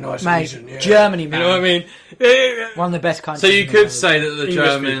butterfly, nice and easy, yeah." Germany, man. You know what I mean? One of the best countries. So you in the could world. say that the English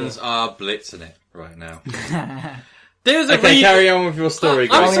Germans people. are blitzing it right now. There's a Okay, carry on with your story,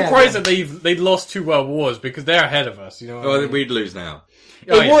 I'm guys. surprised that they lost 2 world wars because they're ahead of us. You know what I Well, mean? we'd lose now.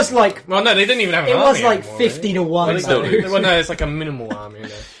 It was like Well, no, they didn't even have an it was army like anymore, 50 to 1. Well, they still though. do. Well, no, it's like a minimal army. You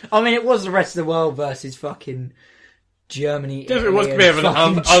know? I mean, it was the rest of the world versus fucking Germany. It was a Italy, bit of an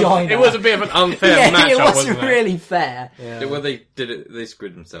and fucking China. it was a bit of an unfair yeah, matchup, it wasn't wasn't it? really fair. Yeah. Well, they did it. They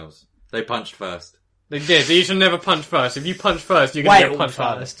screwed themselves. They punched first. They did. You should never punch first. If you punch first, you're gonna get Wales punched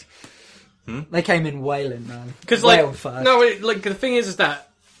harder. first. They came in wailing, man. Because Wales first. no, like the thing is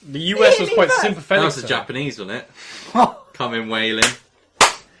that the US was quite That sympathetic. was the to Japanese, wasn't it? Coming wailing.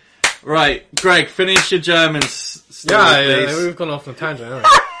 Right, Greg, finish your German story, Yeah, please. we've gone off on a tangent, haven't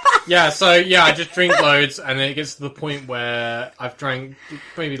we? I just drink loads, and then it gets to the point where I've drank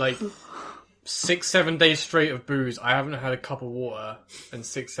maybe like 6-7 days straight of booze. I haven't had a cup of water in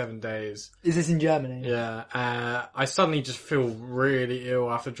 6-7 days. Is this in Germany? Yeah, I suddenly just feel really ill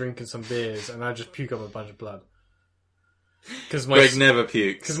after drinking some beers, and I just puke up a bunch of blood. Because Greg never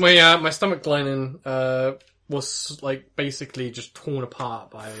pukes. Because my stomach lining was like basically just torn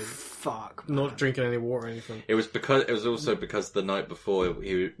apart by not drinking any water or anything. It was also because the night before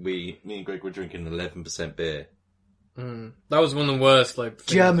me and Greg were drinking 11% beer. That was one of the worst like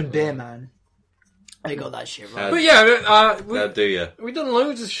German things. beer, man. They got that shit right. But yeah, How do you? we've done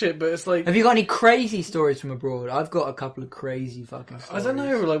loads of shit, but it's like Have you got any crazy stories from abroad? I've got a couple of crazy fucking stories. I don't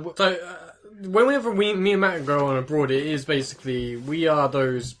know, like so. Whenever me and Matt go on abroad, it is basically we are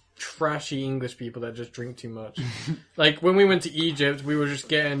those trashy English people that just drink too much. Like when we went to Egypt, we were just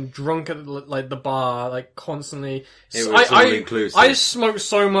getting drunk at like the bar, like constantly. It was all inclusive. I smoked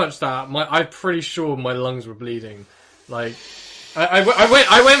so much that I'm pretty sure my lungs were bleeding. Like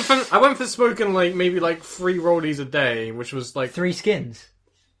I went from smoking like maybe like 3 rollies a day, which was like 3 skins.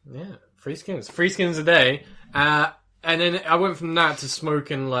 yeah, 3 skins a day. And then I went from that to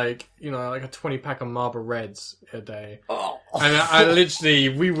smoking like, like a 20-pack of Marlboro Reds a day. Oh. And I literally,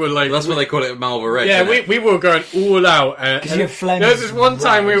 we were like... That's what they call it at Marlboro Red. Yeah, isn't it? we were going all out. And your phlegm there was is this one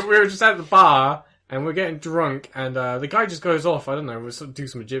time we red. were just at the bar and we're getting drunk and the guy just goes off. I don't know, we'll do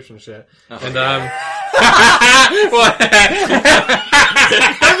some Egyptian shit. And don't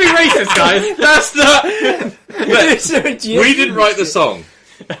be racist, guys. That's not... we didn't write the song.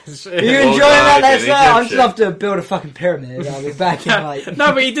 Are you enjoying that? Let's I'm just have to build a fucking pyramid. I'll be back in like...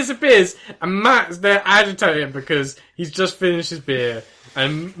 No, but he disappears, and Matt's there agitated because he's just finished his beer.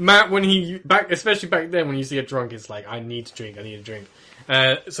 And Matt, especially back then when you see a drunk, it's like, I need a drink.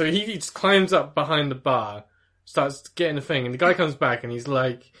 So he just climbs up behind the bar, starts getting the thing, and the guy comes back and he's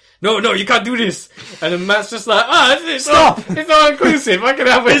like, no, you can't do this. And then Matt's just like, stop! It's all inclusive, I can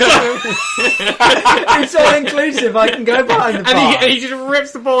have it. It's all inclusive, I can go behind the bar. And he just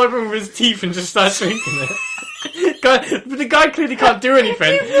rips the ball open with his teeth and just starts drinking it. But the guy clearly can't do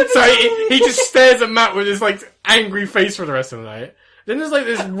anything, so he just stares at Matt with his like angry face for the rest of the night. Then there's like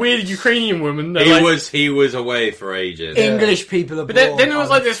this weird Ukrainian woman. He was away for ages. English people are. But then there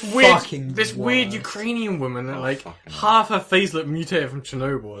was like this weird Ukrainian woman that like half her face looked mutated from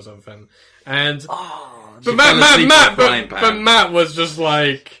Chernobyl or something. And but Matt was just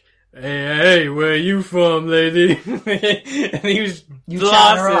like, hey, where are you from, lady? And he was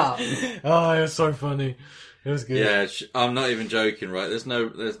blasted. Oh, it was so funny. It was good. Yeah, I'm not even joking, right? There's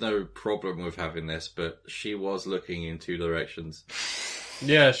no problem with having this, but she was looking in two directions.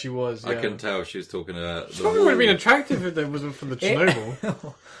 Yeah, she was. Yeah. I couldn't tell she was talking about. She probably would have been attractive if it wasn't for the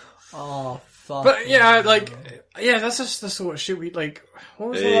Chernobyl. Oh, fuck. But yeah, that's just the sort of shit we like.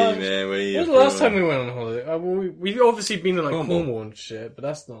 What was the last time we went on holiday? We've obviously been to like Cornwall and shit, but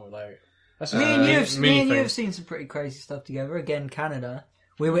that's not like. That's me and you have seen some pretty crazy stuff together. Again, Canada.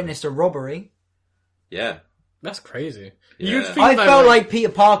 We witnessed a robbery. Yeah. That's crazy. Yeah. I felt like Peter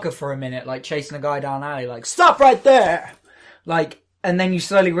Parker for a minute, like chasing a guy down an alley, like, stop right there! Like, and then you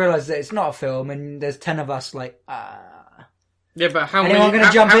slowly realise that it's not a film, and there's 10 of us, like, Yeah, but how many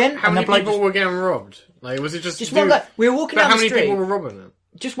people were getting robbed? Like, was it just one guy? We were walking down the street. How many people were robbing them?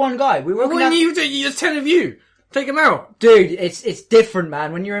 Just one guy. We were walking down... There's 10 of you! Take him out! Dude, it's different,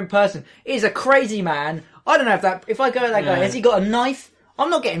 man, when you're in person. He's a crazy man. I don't know if I go with that guy, has he got a knife? I'm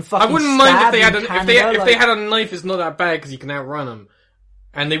not getting fucking I wouldn't mind if they had a knife. It's not that bad because you can outrun them,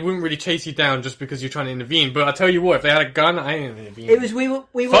 and they wouldn't really chase you down just because you're trying to intervene. But I tell you what, if they had a gun, I ain't intervene. It was we were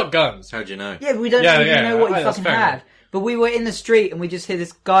fuck guns. How'd you know? Yeah, we don't even know what he fucking had. But we were in the street and we just hear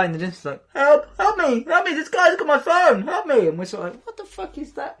this guy in the distance like, help me, this guy's got my phone, help me. And we're sort of like, what the fuck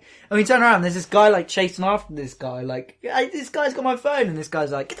is that? And we turn around and there's this guy like chasing after this guy, like, hey, this guy's got my phone. And this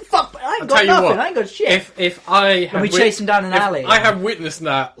guy's like, get the fuck, I ain't got nothing, I ain't got shit. And we chase him down an alley. I have witnessed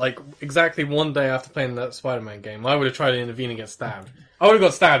that like exactly one day after playing that Spider-Man game. I would have tried to intervene and get stabbed. I would have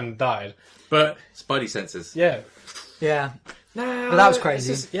got stabbed and died. But Spidey senses. Yeah. Yeah. No, but that was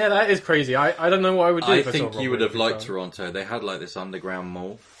crazy. That is crazy. I don't know what I would do. I think you would have liked Toronto. They had like this underground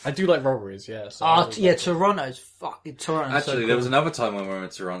mall. I do like robberies, yeah. So Toronto's fucking Toronto. Actually, so cool. There was another time when we were in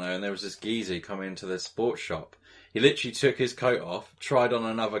Toronto, and there was this geezer coming into the sports shop. He literally took his coat off, tried on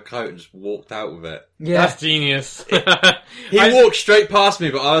another coat, and just walked out with it. Yeah, that's genius. He walked straight past me,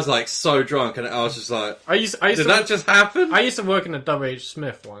 but I was like so drunk, and I was just like, "Did that just happen?" I used to work in a W.H.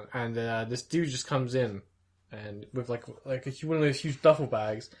 Smith one, and this dude just comes in. And with like one of those huge duffel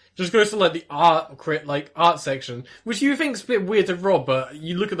bags, just goes to like the art section, which you think's a bit weird to rob, but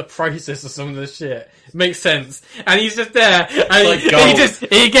you look at the prices of some of this shit, it makes sense. And he's just there, and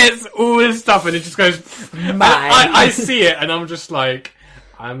he gets all this stuff, and it just goes. I see it, and I'm just like,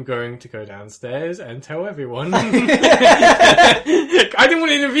 I'm going to go downstairs and tell everyone. I didn't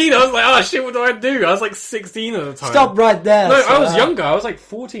want to intervene. I was like, oh shit, what do I do? I was like 16 at the time. Stop right there. No, I was younger. I was like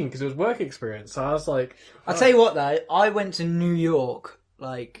 14 because it was work experience. So I was like... I'll tell you what though, I went to New York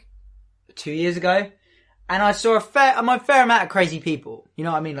like 2 years ago and I saw a fair amount of crazy people. You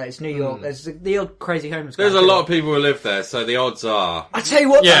know what I mean? Like it's New York. There's the old crazy homeless guy. There's a lot of people who live there, so the odds are... I'll tell you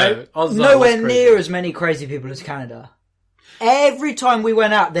what though, nowhere near as many crazy people as Canada. Every time we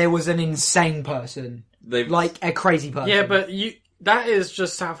went out, there was an insane person. Like a crazy person. Yeah, but that is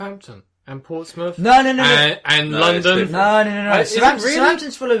just Southampton and Portsmouth. No. And London. No.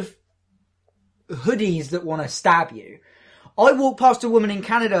 Southampton's full of hoodies that want to stab you. I walked past a woman in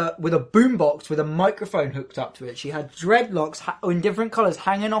Canada with a boombox with a microphone hooked up to it. She had dreadlocks in different colours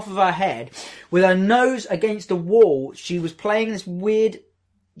hanging off of her head. With her nose against a wall, she was playing this weird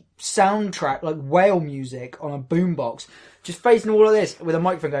soundtrack, like whale music, on a boombox. Just facing all of this with a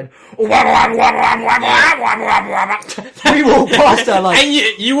microphone going. We walk past her like, and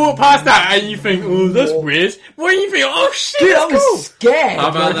you walk past that and you think, oh, that's weird. What do you think? Oh shit, dude, that's I was cool. Scared. How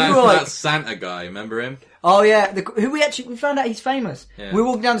about that Santa guy? Remember him? Oh yeah, who we found out he's famous. Yeah. We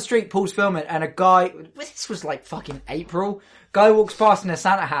walked down the street, Paul's filming, and a guy. This was like fucking April. Guy walks past in a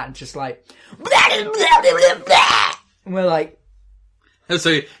Santa hat and just like, and we're like,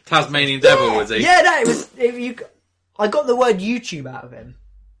 so Tasmanian Devil was he? Yeah, no, it was. I got the word YouTube out of him.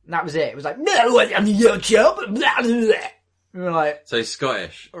 And that was it. It was like, no, I'm YouTube. We were like, So he's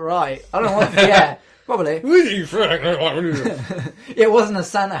Scottish. right. I don't know what, yeah, probably. It wasn't a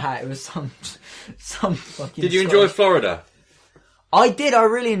Santa hat, it was some fucking Did you Scottish. enjoy Florida? I did, I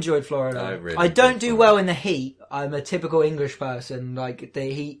really enjoyed Florida. I really I don't enjoyed do Florida. well in the heat. I'm a typical English person, like, the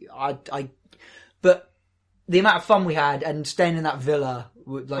heat, but the amount of fun we had and staying in that villa,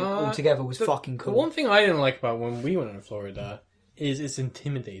 like, all together was fucking cool. The one thing I didn't like about when we went to Florida is it's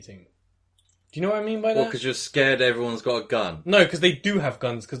intimidating. Do you know what I mean by that? Well, because you're scared everyone's got a gun. No, because they do have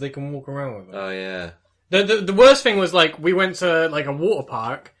guns, because they can walk around with them. Oh, yeah. The worst thing was, like, we went to, like, a water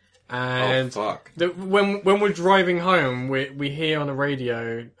park, and Oh, fuck. when we're driving home, we hear on the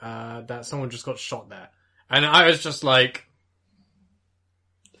radio that someone just got shot there. And I was just like...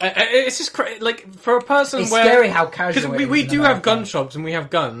 it's just like, for a person It's where... scary how casual Because it is we in do have America. gun shops, and we have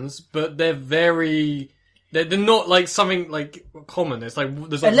guns, but they're very... They're not, like, something, like, common. It's like...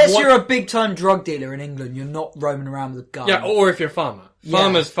 There's like Unless one... you're a big time drug dealer in England, you're not roaming around with a gun. Yeah, or if you're a farmer.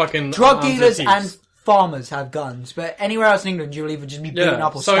 Farmers fucking... Drug arms their dealers teeth. and farmers have guns, but anywhere else in England, you'll either just be beaten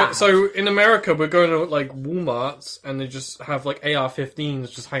up or stabbed. So in America, we're going to like Walmarts, and they just have like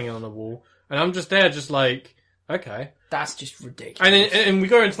AR-15s just hanging on the wall, and I'm just there, just like, okay. That's just ridiculous. And we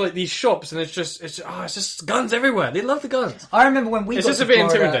go into like these shops, and it's just guns everywhere. They love the guns. I remember when we It's got just to a bit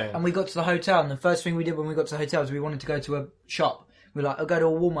Florida intimidating. and we got to the hotel, and the first thing we did when we got to the hotel was we wanted to go to a shop. We were like, I'll go to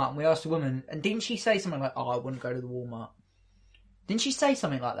a Walmart, and we asked a woman, and didn't she say something like, I wouldn't go to the Walmart? Didn't she say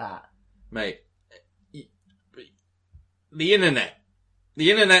something like that? Mate, the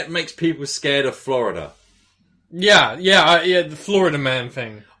internet makes people scared of Florida. Yeah, the Florida man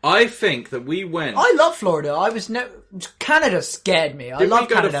thing. I think that we went... I love Florida. Canada scared me. I Did love we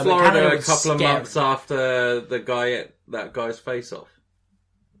go Canada, to but Florida Canada a was couple of scary. months after that guy's face-off?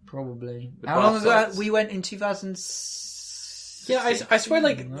 Probably. The How long bath ago? salts. We went in 2006. Yeah, I swear,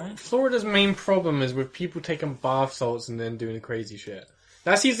 like, Right? Florida's main problem is with people taking bath salts and then doing crazy shit.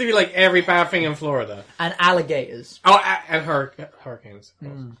 That seems to be like every bad thing in Florida. And alligators. Oh, and hurricanes. Of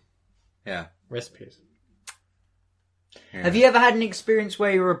course. Yeah. Recipes. Yeah. Have you ever had an experience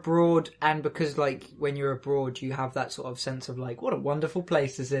where you're abroad and because, like, when you're abroad, you have that sort of sense of, like, what a wonderful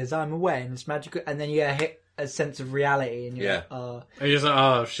place this is, I'm away and it's magical, and then you hit a sense of reality and you're Yeah. like, oh. And you're just like,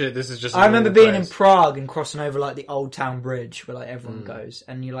 oh shit, this is just. I remember being in place. Prague and crossing over, like, the Old Town Bridge where, like, everyone goes,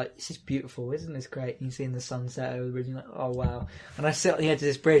 and you're like, this is beautiful, isn't this great? And you're seeing the sunset over the bridge, and you're like, oh wow. And I sit on the edge of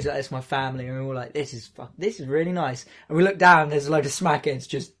this bridge, like, it's my family, and we're all like, this is really nice. And we look down, and there's a load of smackheads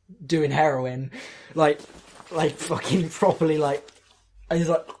just doing heroin, like fucking properly, like, and he's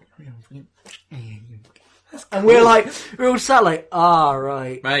like, and we're all sat like,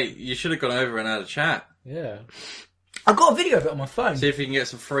 right. Mate, you should have gone over and had a chat. Yeah. I've got a video of it on my phone. See if you can get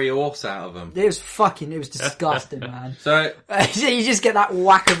some free horse out of them. It was disgusting, man. So, You just get that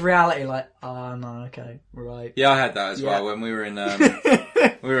whack of reality, like, oh no, okay, right. yeah, I had that as well Yeah. when we were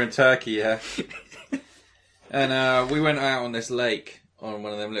in Turkey, yeah. And we went out on this lake on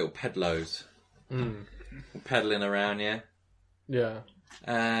one of them little pedlos. Pedaling around, yeah. Yeah.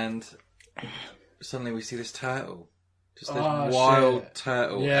 And suddenly we see this turtle. Just this Oh, wild shit.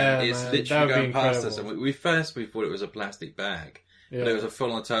 turtle. Yeah, and it's man, literally that would going be past incredible. us. And we thought it was a plastic bag. Yeah. But it was a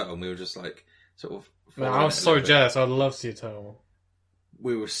full-on turtle, and we were just like, sort of... Man, following I it was a so little bit. jealous. I'd love to see a turtle.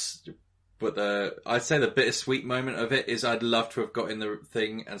 We were... But I'd say the bittersweet moment of it is I'd love to have got in the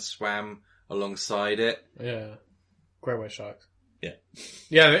thing and swam alongside it. Yeah. Great white sharks. Yeah.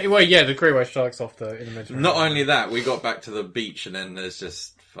 Yeah, well, yeah, the great white sharks off in the Mediterranean. Not only that, we got back to the beach and then there's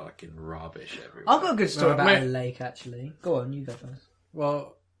just fucking rubbish everywhere. I've got a good story No, about mate. a lake, actually. Go on, you go first.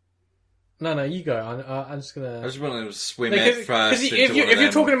 Well, no, you go. I'm just I gonna. just want to swim Because it first. if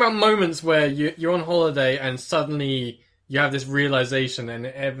you're talking about moments where you're on holiday and suddenly you have this realization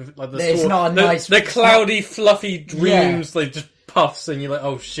and like It's not a nice- the cloudy, fluffy dreams like just puffs and you're like,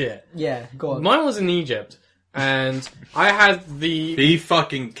 oh shit. Yeah, go on. Mine was in Egypt. And I had the... Be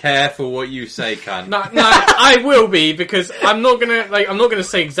fucking careful what you say, cunt. No, I will be, because I'm not gonna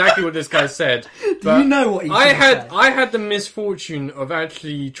say exactly what this guy said. But you know what he's I gonna say. I had the misfortune of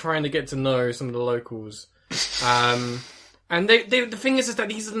actually trying to get to know some of the locals. And the thing is that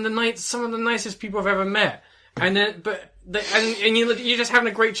these are some of the nicest people I've ever met. And then, and you're just having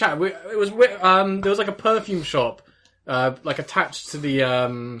a great chat. There was like a perfume shop. Like attached to the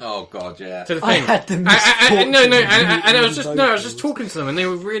Oh god, yeah. to the I thing. had the and misfortune I was of just just talking to them, and they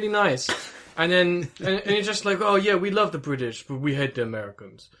were really nice. And then and it's just like, oh yeah, we love the British, but we hate the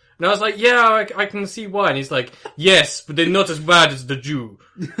Americans. And I was like, yeah, I can see why. And he's like, yes, but they're not as bad as the Jew.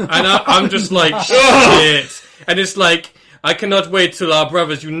 And I'm just like, shit. And it's like, I cannot wait till our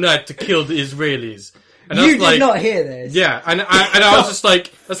brothers unite to kill the Israelis. And You I was did like, not hear this. Yeah, and I was just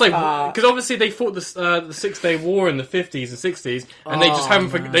like, it's like, because obviously they fought the 6 Day War in the 50s and 60s, and they just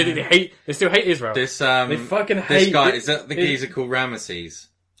haven't, they still hate Israel. This they fucking this hate guy, it. is that the geezer called Ramesses?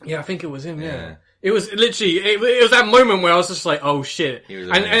 Yeah, I think it was him. Yeah. Yeah, it was literally it was that moment where I was just like, oh shit,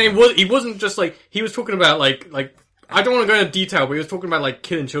 and he wasn't just like he was talking about like I don't want to go into detail, but he was talking about like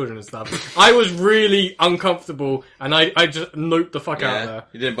killing children and stuff. I was really uncomfortable, and I just noped the fuck out of there.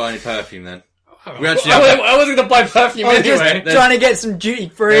 You didn't buy any perfume then. We actually I wasn't going to buy perfume anyway. Just trying to get some duty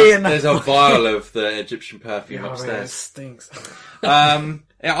free. There's a vial of the Egyptian perfume Man, it upstairs. stinks.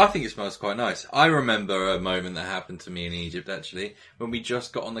 Yeah, I think it smells quite nice. I remember a moment that happened to me in Egypt, actually, when we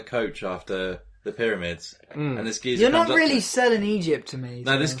just got on the coach after the pyramids. And this geezer You're comes not up really to selling Egypt to me.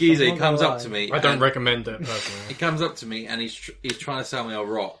 No, this geezer, he comes up to me. I don't and recommend it personally. He comes up to me and he's trying to sell me a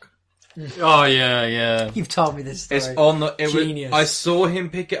rock. Oh yeah. You've told me this story. It's on the... Genius. I saw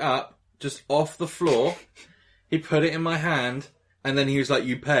him pick it up, just off the floor. He put it in my hand, and then he was like,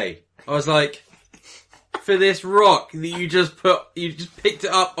 "You pay." I was like, "For this rock that you just picked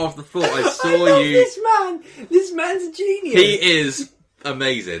it up off the floor. I saw I love you." This man. This man's a genius. He is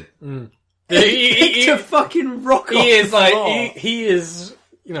amazing. He picked a fucking rock off He is the like floor. he is,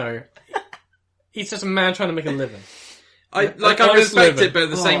 you know, he's just a man trying to make a living. I honest respect living. it, but at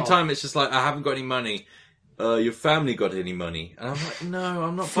the same Oh. time, it's just like I haven't got any money. Your family got any money? And I'm like, no,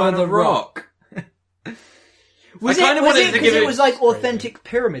 I'm not For buying the a rock. Was I it kinda was wanted it to because give it it- was like authentic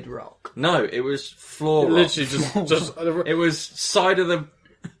pyramid rock? No, it was floor rock. Literally just It was side of the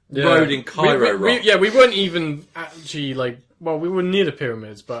yeah. road in Cairo rock. We weren't even actually like, well, we were near the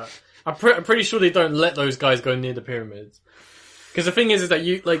pyramids, but I'm pretty sure they don't let those guys go near the pyramids. Because the thing is that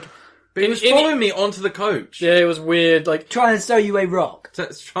you like, But he was following me onto the coach. yeah, it was weird. Like Trying to sell you a rock.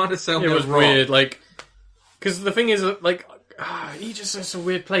 It's trying to sell me it a was rock. weird. Like, because the thing is that like, Egypt's just a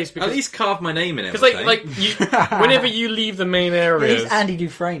weird place because At least carve my name in it. because like you, whenever you leave the main At areas, least Andy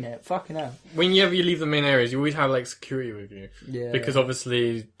Dufresne it. Fucking hell. whenever you leave the main areas, you always have like security with you. Yeah. Because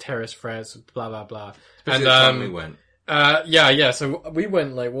obviously terrorist threats, blah blah blah. Especially the time we went. Yeah. So we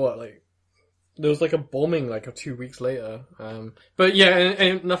went like what, like there was like a bombing like 2 weeks later. But yeah,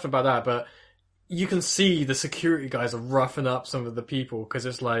 and enough about that. But you can see the security guys are roughing up some of the people because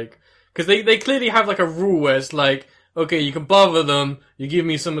it's like because they clearly have like a rule where it's like, okay, you can bother them, you give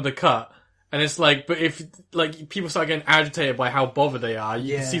me some of the cut. And it's like, but if, like, people start getting agitated by how bothered they are,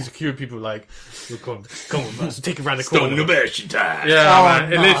 you can see security people like, come with us, take it around the corner. Yeah, Oh,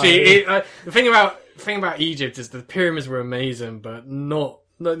 man. It no. literally, the thing about Egypt is the pyramids were amazing, but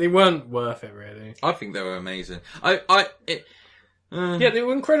they weren't worth it, really. I think they were amazing. Yeah, they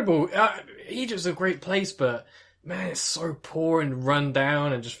were incredible. Egypt's a great place, but, man, it's so poor and run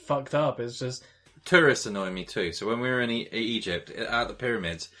down and just fucked up. It's just... Tourists annoy me too. So when we were in Egypt, at the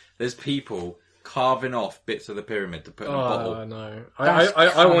pyramids, there's people carving off bits of the pyramid to put in a bottle. Oh, no. That's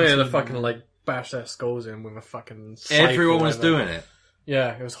I wanted to crazy, fucking, man. like, bash their skulls in with a fucking scythe or Everyone was whatever. doing it.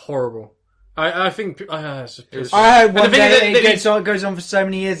 Yeah, it was horrible. I think it's just pure shit. I heard one And the thing day is that it goes on for so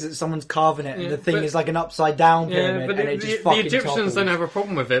many years that someone's carving it, and Yeah, the thing but- is like an upside down Yeah, pyramid, but and it just the fucking Egyptians topples. don't have a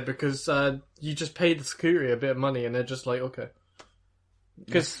problem with it because you just pay the security a bit of money and they're just like, okay. It's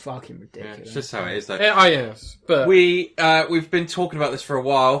Because fucking Yeah, ridiculous. it's just how it is though. yes, but We've been talking about this for a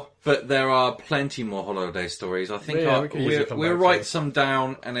while, but there are plenty more holiday stories. I think Yeah, we can easily come we'll back to write this. some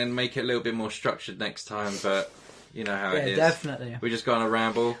down and then make it a little bit more structured next time, but you know how Yeah, it is. definitely. We just go on a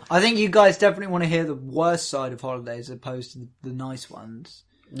ramble. I think you guys definitely want to hear the worst side of holidays as opposed to the nice ones.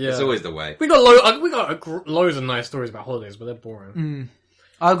 yeah, It's always the way. we got loads of nice stories about holidays, but they're boring.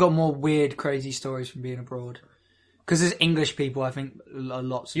 I've got more weird, crazy stories from being abroad. Because as English people, I think a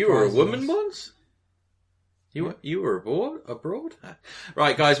lot. You were a surprises woman us. once? You were abroad?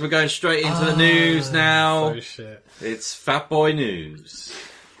 Right, guys, we're going straight into the news now. Oh shit! It's Fat Boy News.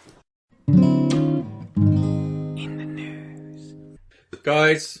 In the news.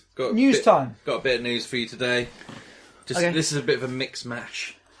 Guys, got News time. Got a bit of news for you today. Just Okay. This is a bit of a mix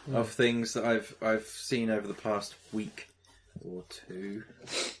mash of things that I've seen over the past week or two.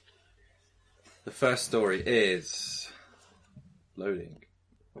 The first story is loading.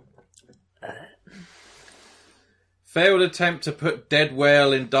 Failed attempt to put dead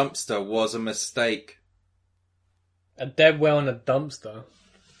whale in dumpster was a mistake. A dead whale in a dumpster.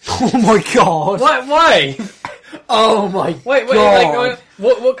 Oh my god. Why? Oh my Wait, god.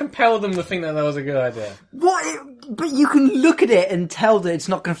 what compelled them to think that was a good idea? What? But you can look at it and tell that it's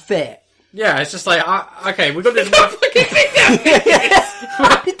not going to fit. Yeah, it's just like, okay, we got this. How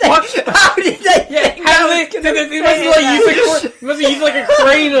did they? How did they? think How that do was they? gonna They must have used like a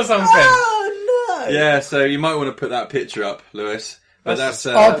crane or something. Oh no! Yeah, so you might want to put that picture up, Lewis. But that's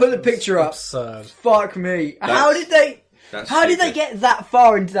I'll put the picture up. Absurd. Fuck me. How did they stupid. get that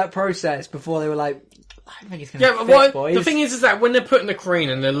far into that process before they were like, I don't think it's going to fit, but boys. the thing is that when they're putting the crane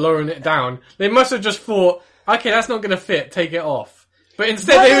and they're lowering it down, they must have just thought, okay, that's not going to fit, take it off. But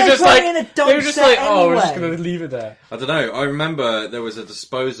instead Why they were are they just putting like, in a dump set oh, we're just anyway? going to leave it there. I don't know. I remember there was a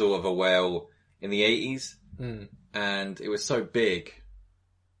disposal of a whale in the 80s, and it was so big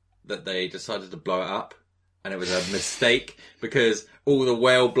that they decided to blow it up, and it was a mistake because all the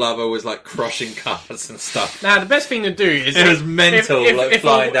whale blubber was like crushing cars and stuff. Now, the best thing to do is... It was mental,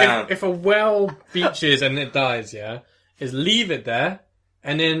 flying down. If a whale beaches and it dies, is leave it there,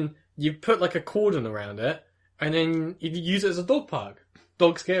 and then you put like a cordon around it, and then you use it as a dog park.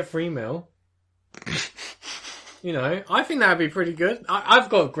 Dogs get a free meal. You know, I think that'd be pretty good. I've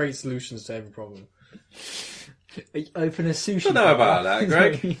got great solutions to every problem. Open a sushi I don't know about that,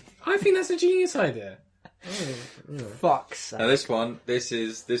 Greg. I think that's a genius idea. Fuck's sake. Now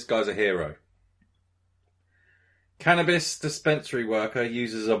this guy's a hero. Cannabis dispensary worker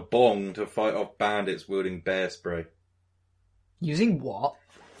uses a bong to fight off bandits wielding bear spray. Using what?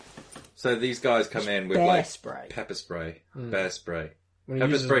 So these guys come in with bear like spray. pepper spray, bear spray, When he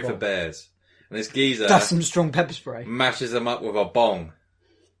pepper uses spray a for bong. bears, and this geezer That's some strong pepper spray. mashes them up with a bong.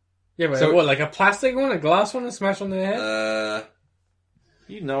 Yeah, but So- what, like a plastic one, a glass one, and smash on their head?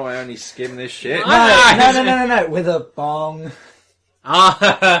 You know I only skim this shit. No. With a bong.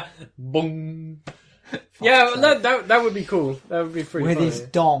 Boom. Yeah, well, that would be cool. That would be pretty With funny. his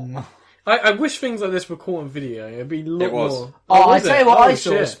dong. I wish things like this were caught on video. It'd be a lot It was. more. Oh, I was tell it? you what, Oh, I saw.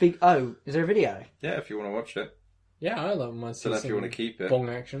 shit. Is there a video? Yeah, if you want to watch it. Yeah, I like my Don't know if you want to keep it. bong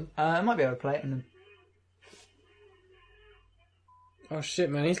action. I might be able to play it. Oh shit,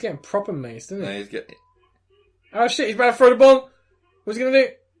 man, he's getting proper maced, isn't he? No, he's getting... Oh shit, he's about to throw the bong. What's he gonna do?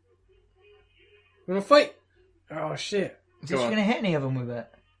 You wanna fight? Oh shit. Is he Go on. going to hit any of them with it?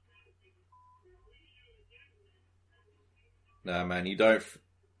 Nah, man, you don't...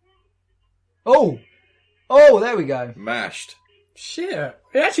 Oh, there we go. Mashed. Shit.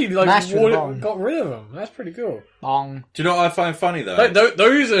 It actually like Mashed with a bong. got rid of him. That's pretty cool. Bong. Do you know what I find funny, though? Like,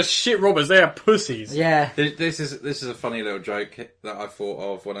 those are shit robbers. They are pussies. Yeah. This is a funny little joke that I thought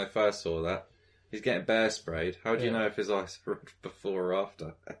of when I first saw that. He's getting bear sprayed. How do you know if his eyes were before or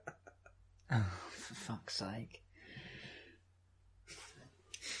after? Oh, for fuck's sake.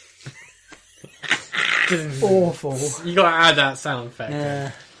 Awful. You gotta add that sound effect.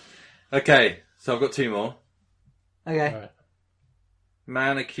 Yeah. Okay, so I've got two more. Okay. Right.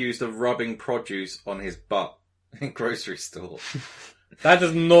 Man accused of rubbing produce on his butt in grocery store. That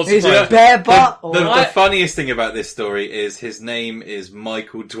does not Is surprise it bare butt? Or... The funniest thing about this story is his name is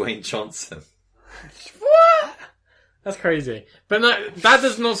Michael Dwayne Johnson. What? That's crazy. But no, that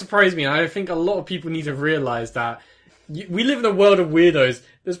does not surprise me. I think a lot of people need to realise that we live in a world of weirdos.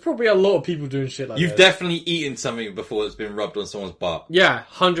 There's probably a lot of people doing shit like You've this. definitely eaten something before that's been rubbed on someone's butt. Yeah,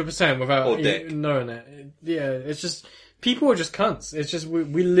 100% without Or dick. knowing it. Yeah, it's just... People are just cunts. It's just we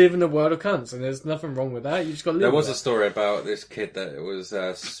live in a world of cunts, and there's nothing wrong with that. You just got to live There with was a story about this kid that was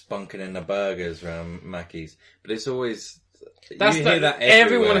spunking in the burgers around Mackey's, but it's always That's you hear the, that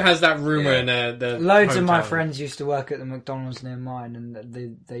everyone everywhere. has that rumour Yeah. in their Loads of my hometown. friends used to work at the McDonald's near mine, and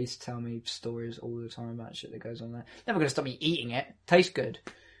they used to tell me stories all the time about shit that goes on there. Never going to stop me eating it. Tastes good.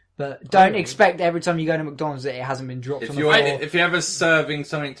 But don't expect every time you go to McDonald's that it hasn't been dropped on the floor. If you're ever serving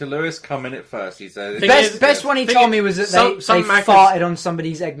something to Lewis, come in it first. He said. Best one he told me was that they Maccas- farted on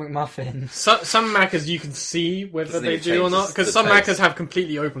somebody's Egg McMuffin. Some Maccas you can see whether Doesn't they even do or change not, the because some taste. Maccas have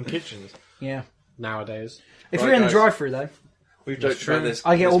completely open kitchens Yeah. nowadays. If Right, you're in the guys. drive-thru though, We've That's joked about true. this.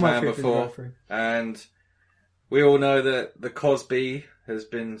 I get this all my man food through the before, drive-thru. and we all know that the Cosby has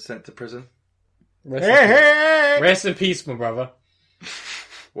been sent to prison. Rest in peace, my brother.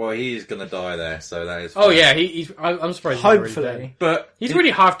 Well, he's gonna die there, so that is. Oh fine. yeah, I'm surprised he's already dead. Hopefully. But He's really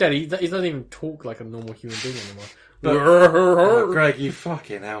half dead. He doesn't even talk like a normal human being anymore. Oh, Greg, you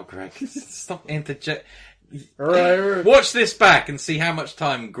fucking hell, Greg. Stop interject. Watch this back and see how much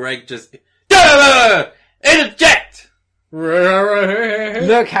time Greg just... Interject!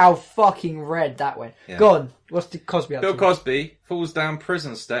 Look how fucking red that went. Yeah. Go on. What's the Cosby up Bill to? Cosby falls down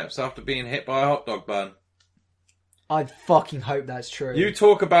prison steps after being hit by a hot dog bun. I fucking hope that's true. You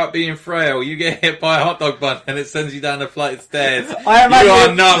talk about being frail, you get hit by a hot dog bun and it sends you down a flight of stairs. I imagine You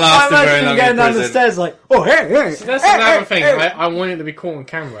are not lasting I very imagine long going in down prison. the stairs like, oh, hey. That's another thing. I want it to be caught on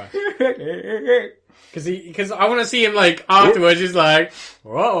camera. Because I want to see him, like, afterwards, he's like,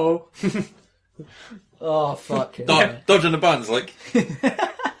 whoa. Oh, fuck it. Dodging the buns, like...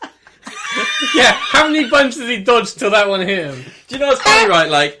 Yeah, how many buns did he dodge till that one hit him? Do you know what's funny, right?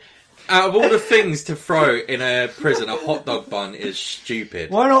 Like, Out of all the things to throw in a prison, a hot dog bun is stupid.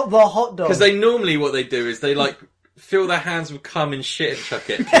 Why not the hot dog? Because they normally, what they do is they like fill their hands with cum and shit and chuck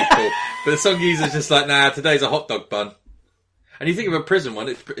it at people. But the Songhee's just like, nah, today's a hot dog bun. And you think of a prison one,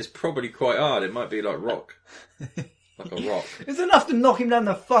 it's probably quite hard. It might be like rock. Like a rock. It's enough to knock him down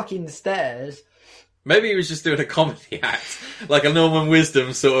the fucking stairs. Maybe he was just doing a comedy act. Like a Norman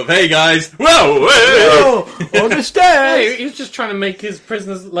Wisdom sort of, hey guys, whoa, hey! On the stairs! Hey, he was just trying to make his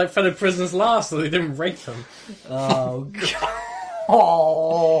prisoners, like fellow prisoners, laugh so they didn't rape them. Oh, God.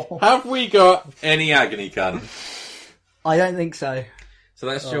 Oh. Have we got any agony gun? I don't think so. So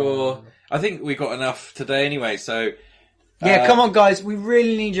that's your... I think we got enough today anyway, so... Yeah, come on, guys. We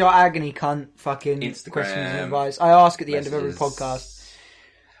really need your agony cunt fucking Instagram questions and advice. I ask at the end of every messages. podcast.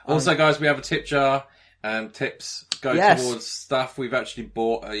 Also, guys, we have a tip jar. Tips go towards stuff we've actually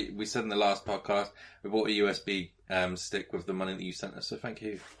bought. We said in the last podcast, we bought a USB stick with the money that you sent us. So thank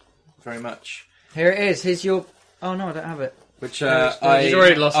you very much. Here it is. Here's your... Oh, no, I don't have it. Which He's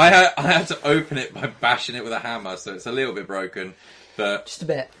already lost I had to open it by bashing it with a hammer, so it's a little bit broken. But Just a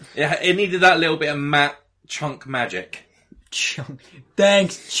bit. it needed that little bit of matte chunk magic. Chunk.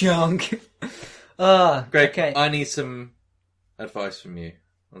 Thanks, Chunk. Greg, okay. I need some advice from you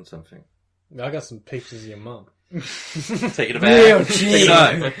on something. I got some pictures of your mum. Take it away. Real Take cheap. it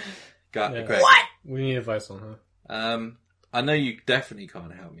home. Yeah. Greg. What? We need advice on her. I know you definitely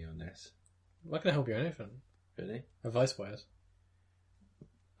can't help me on this. I'm not going to help you on anything. Really? Advice-wise.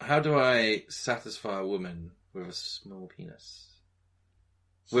 How do I satisfy a woman with a small penis?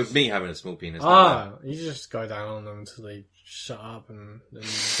 With me having a small penis. You just go down on them until they shut up, and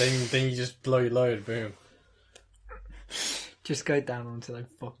then you just blow your load. Boom. Just go down until they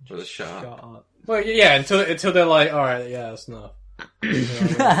fucking Well, shut up. Well, yeah, until they're like, all right, yeah, that's enough. You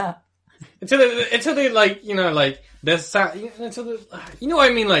know what I mean? Until they like, you know, like they're until they, you know what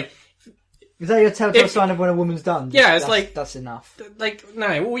I mean, like. Is that your telltale sign of when a woman's done? Yeah, it's like that's enough. Like,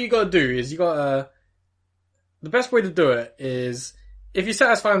 no, all you gotta do is the best way to do it is. If you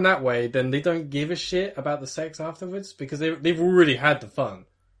satisfy them that way, then they don't give a shit about the sex afterwards because they've already had the fun.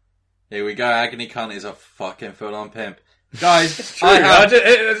 Here we go. Agony cunt is a fucking full-on pimp. Guys, our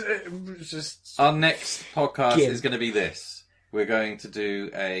next podcast is going to be this. We're going to do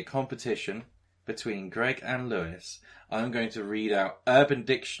a competition between Greg and Lewis. I'm going to read out Urban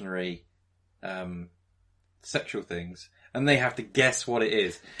Dictionary sexual things, and they have to guess what it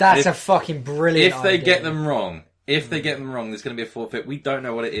is. That's a fucking brilliant If they idea. get them wrong, there's going to be a forfeit. We don't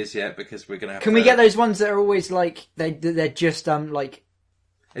know what it is yet because we're going to have Can we get those ones that are always like they're just like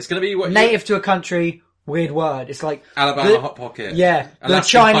It's going to be what native to a country, weird word. It's like Alabama Hot Pocket. Yeah, the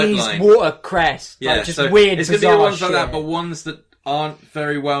Alaskan Chinese Pipeline. watercress. Yeah, like just so weird. It's going to be bizarre ones like shit. that, but ones that aren't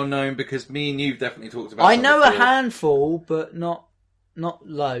very well known because me and you've definitely talked about. I some know a before. handful, but not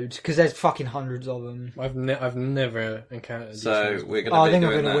loads because there's fucking hundreds of them. I've never encountered. So these we're going to. I think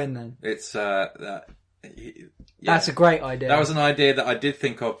I'm going to win then. It's That's a great idea. That was an idea that I did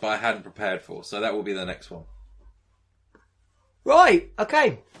think of, but I hadn't prepared for. So that will be the next one. Right,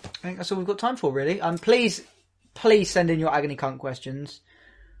 okay. I think that's all we've got time for, really. Please send in your agony cunt questions.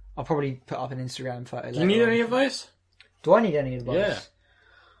 I'll probably put up an Instagram photo later. Do you need on. any advice? Do I need any advice? Yeah.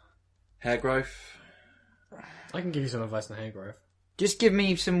 Hair growth. I can give you some advice on hair growth. Just give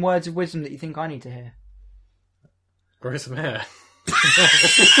me some words of wisdom that you think I need to hear. Grow some hair.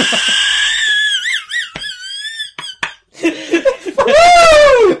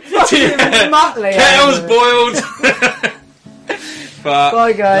 Motley, Kettle's boiled. But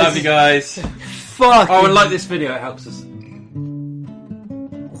bye, guys. love you guys. Fuck. Oh, and like this video, it helps us.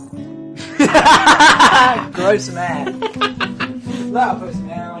 Grow some hair. That'll put some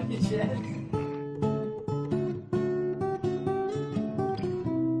hair on your chest.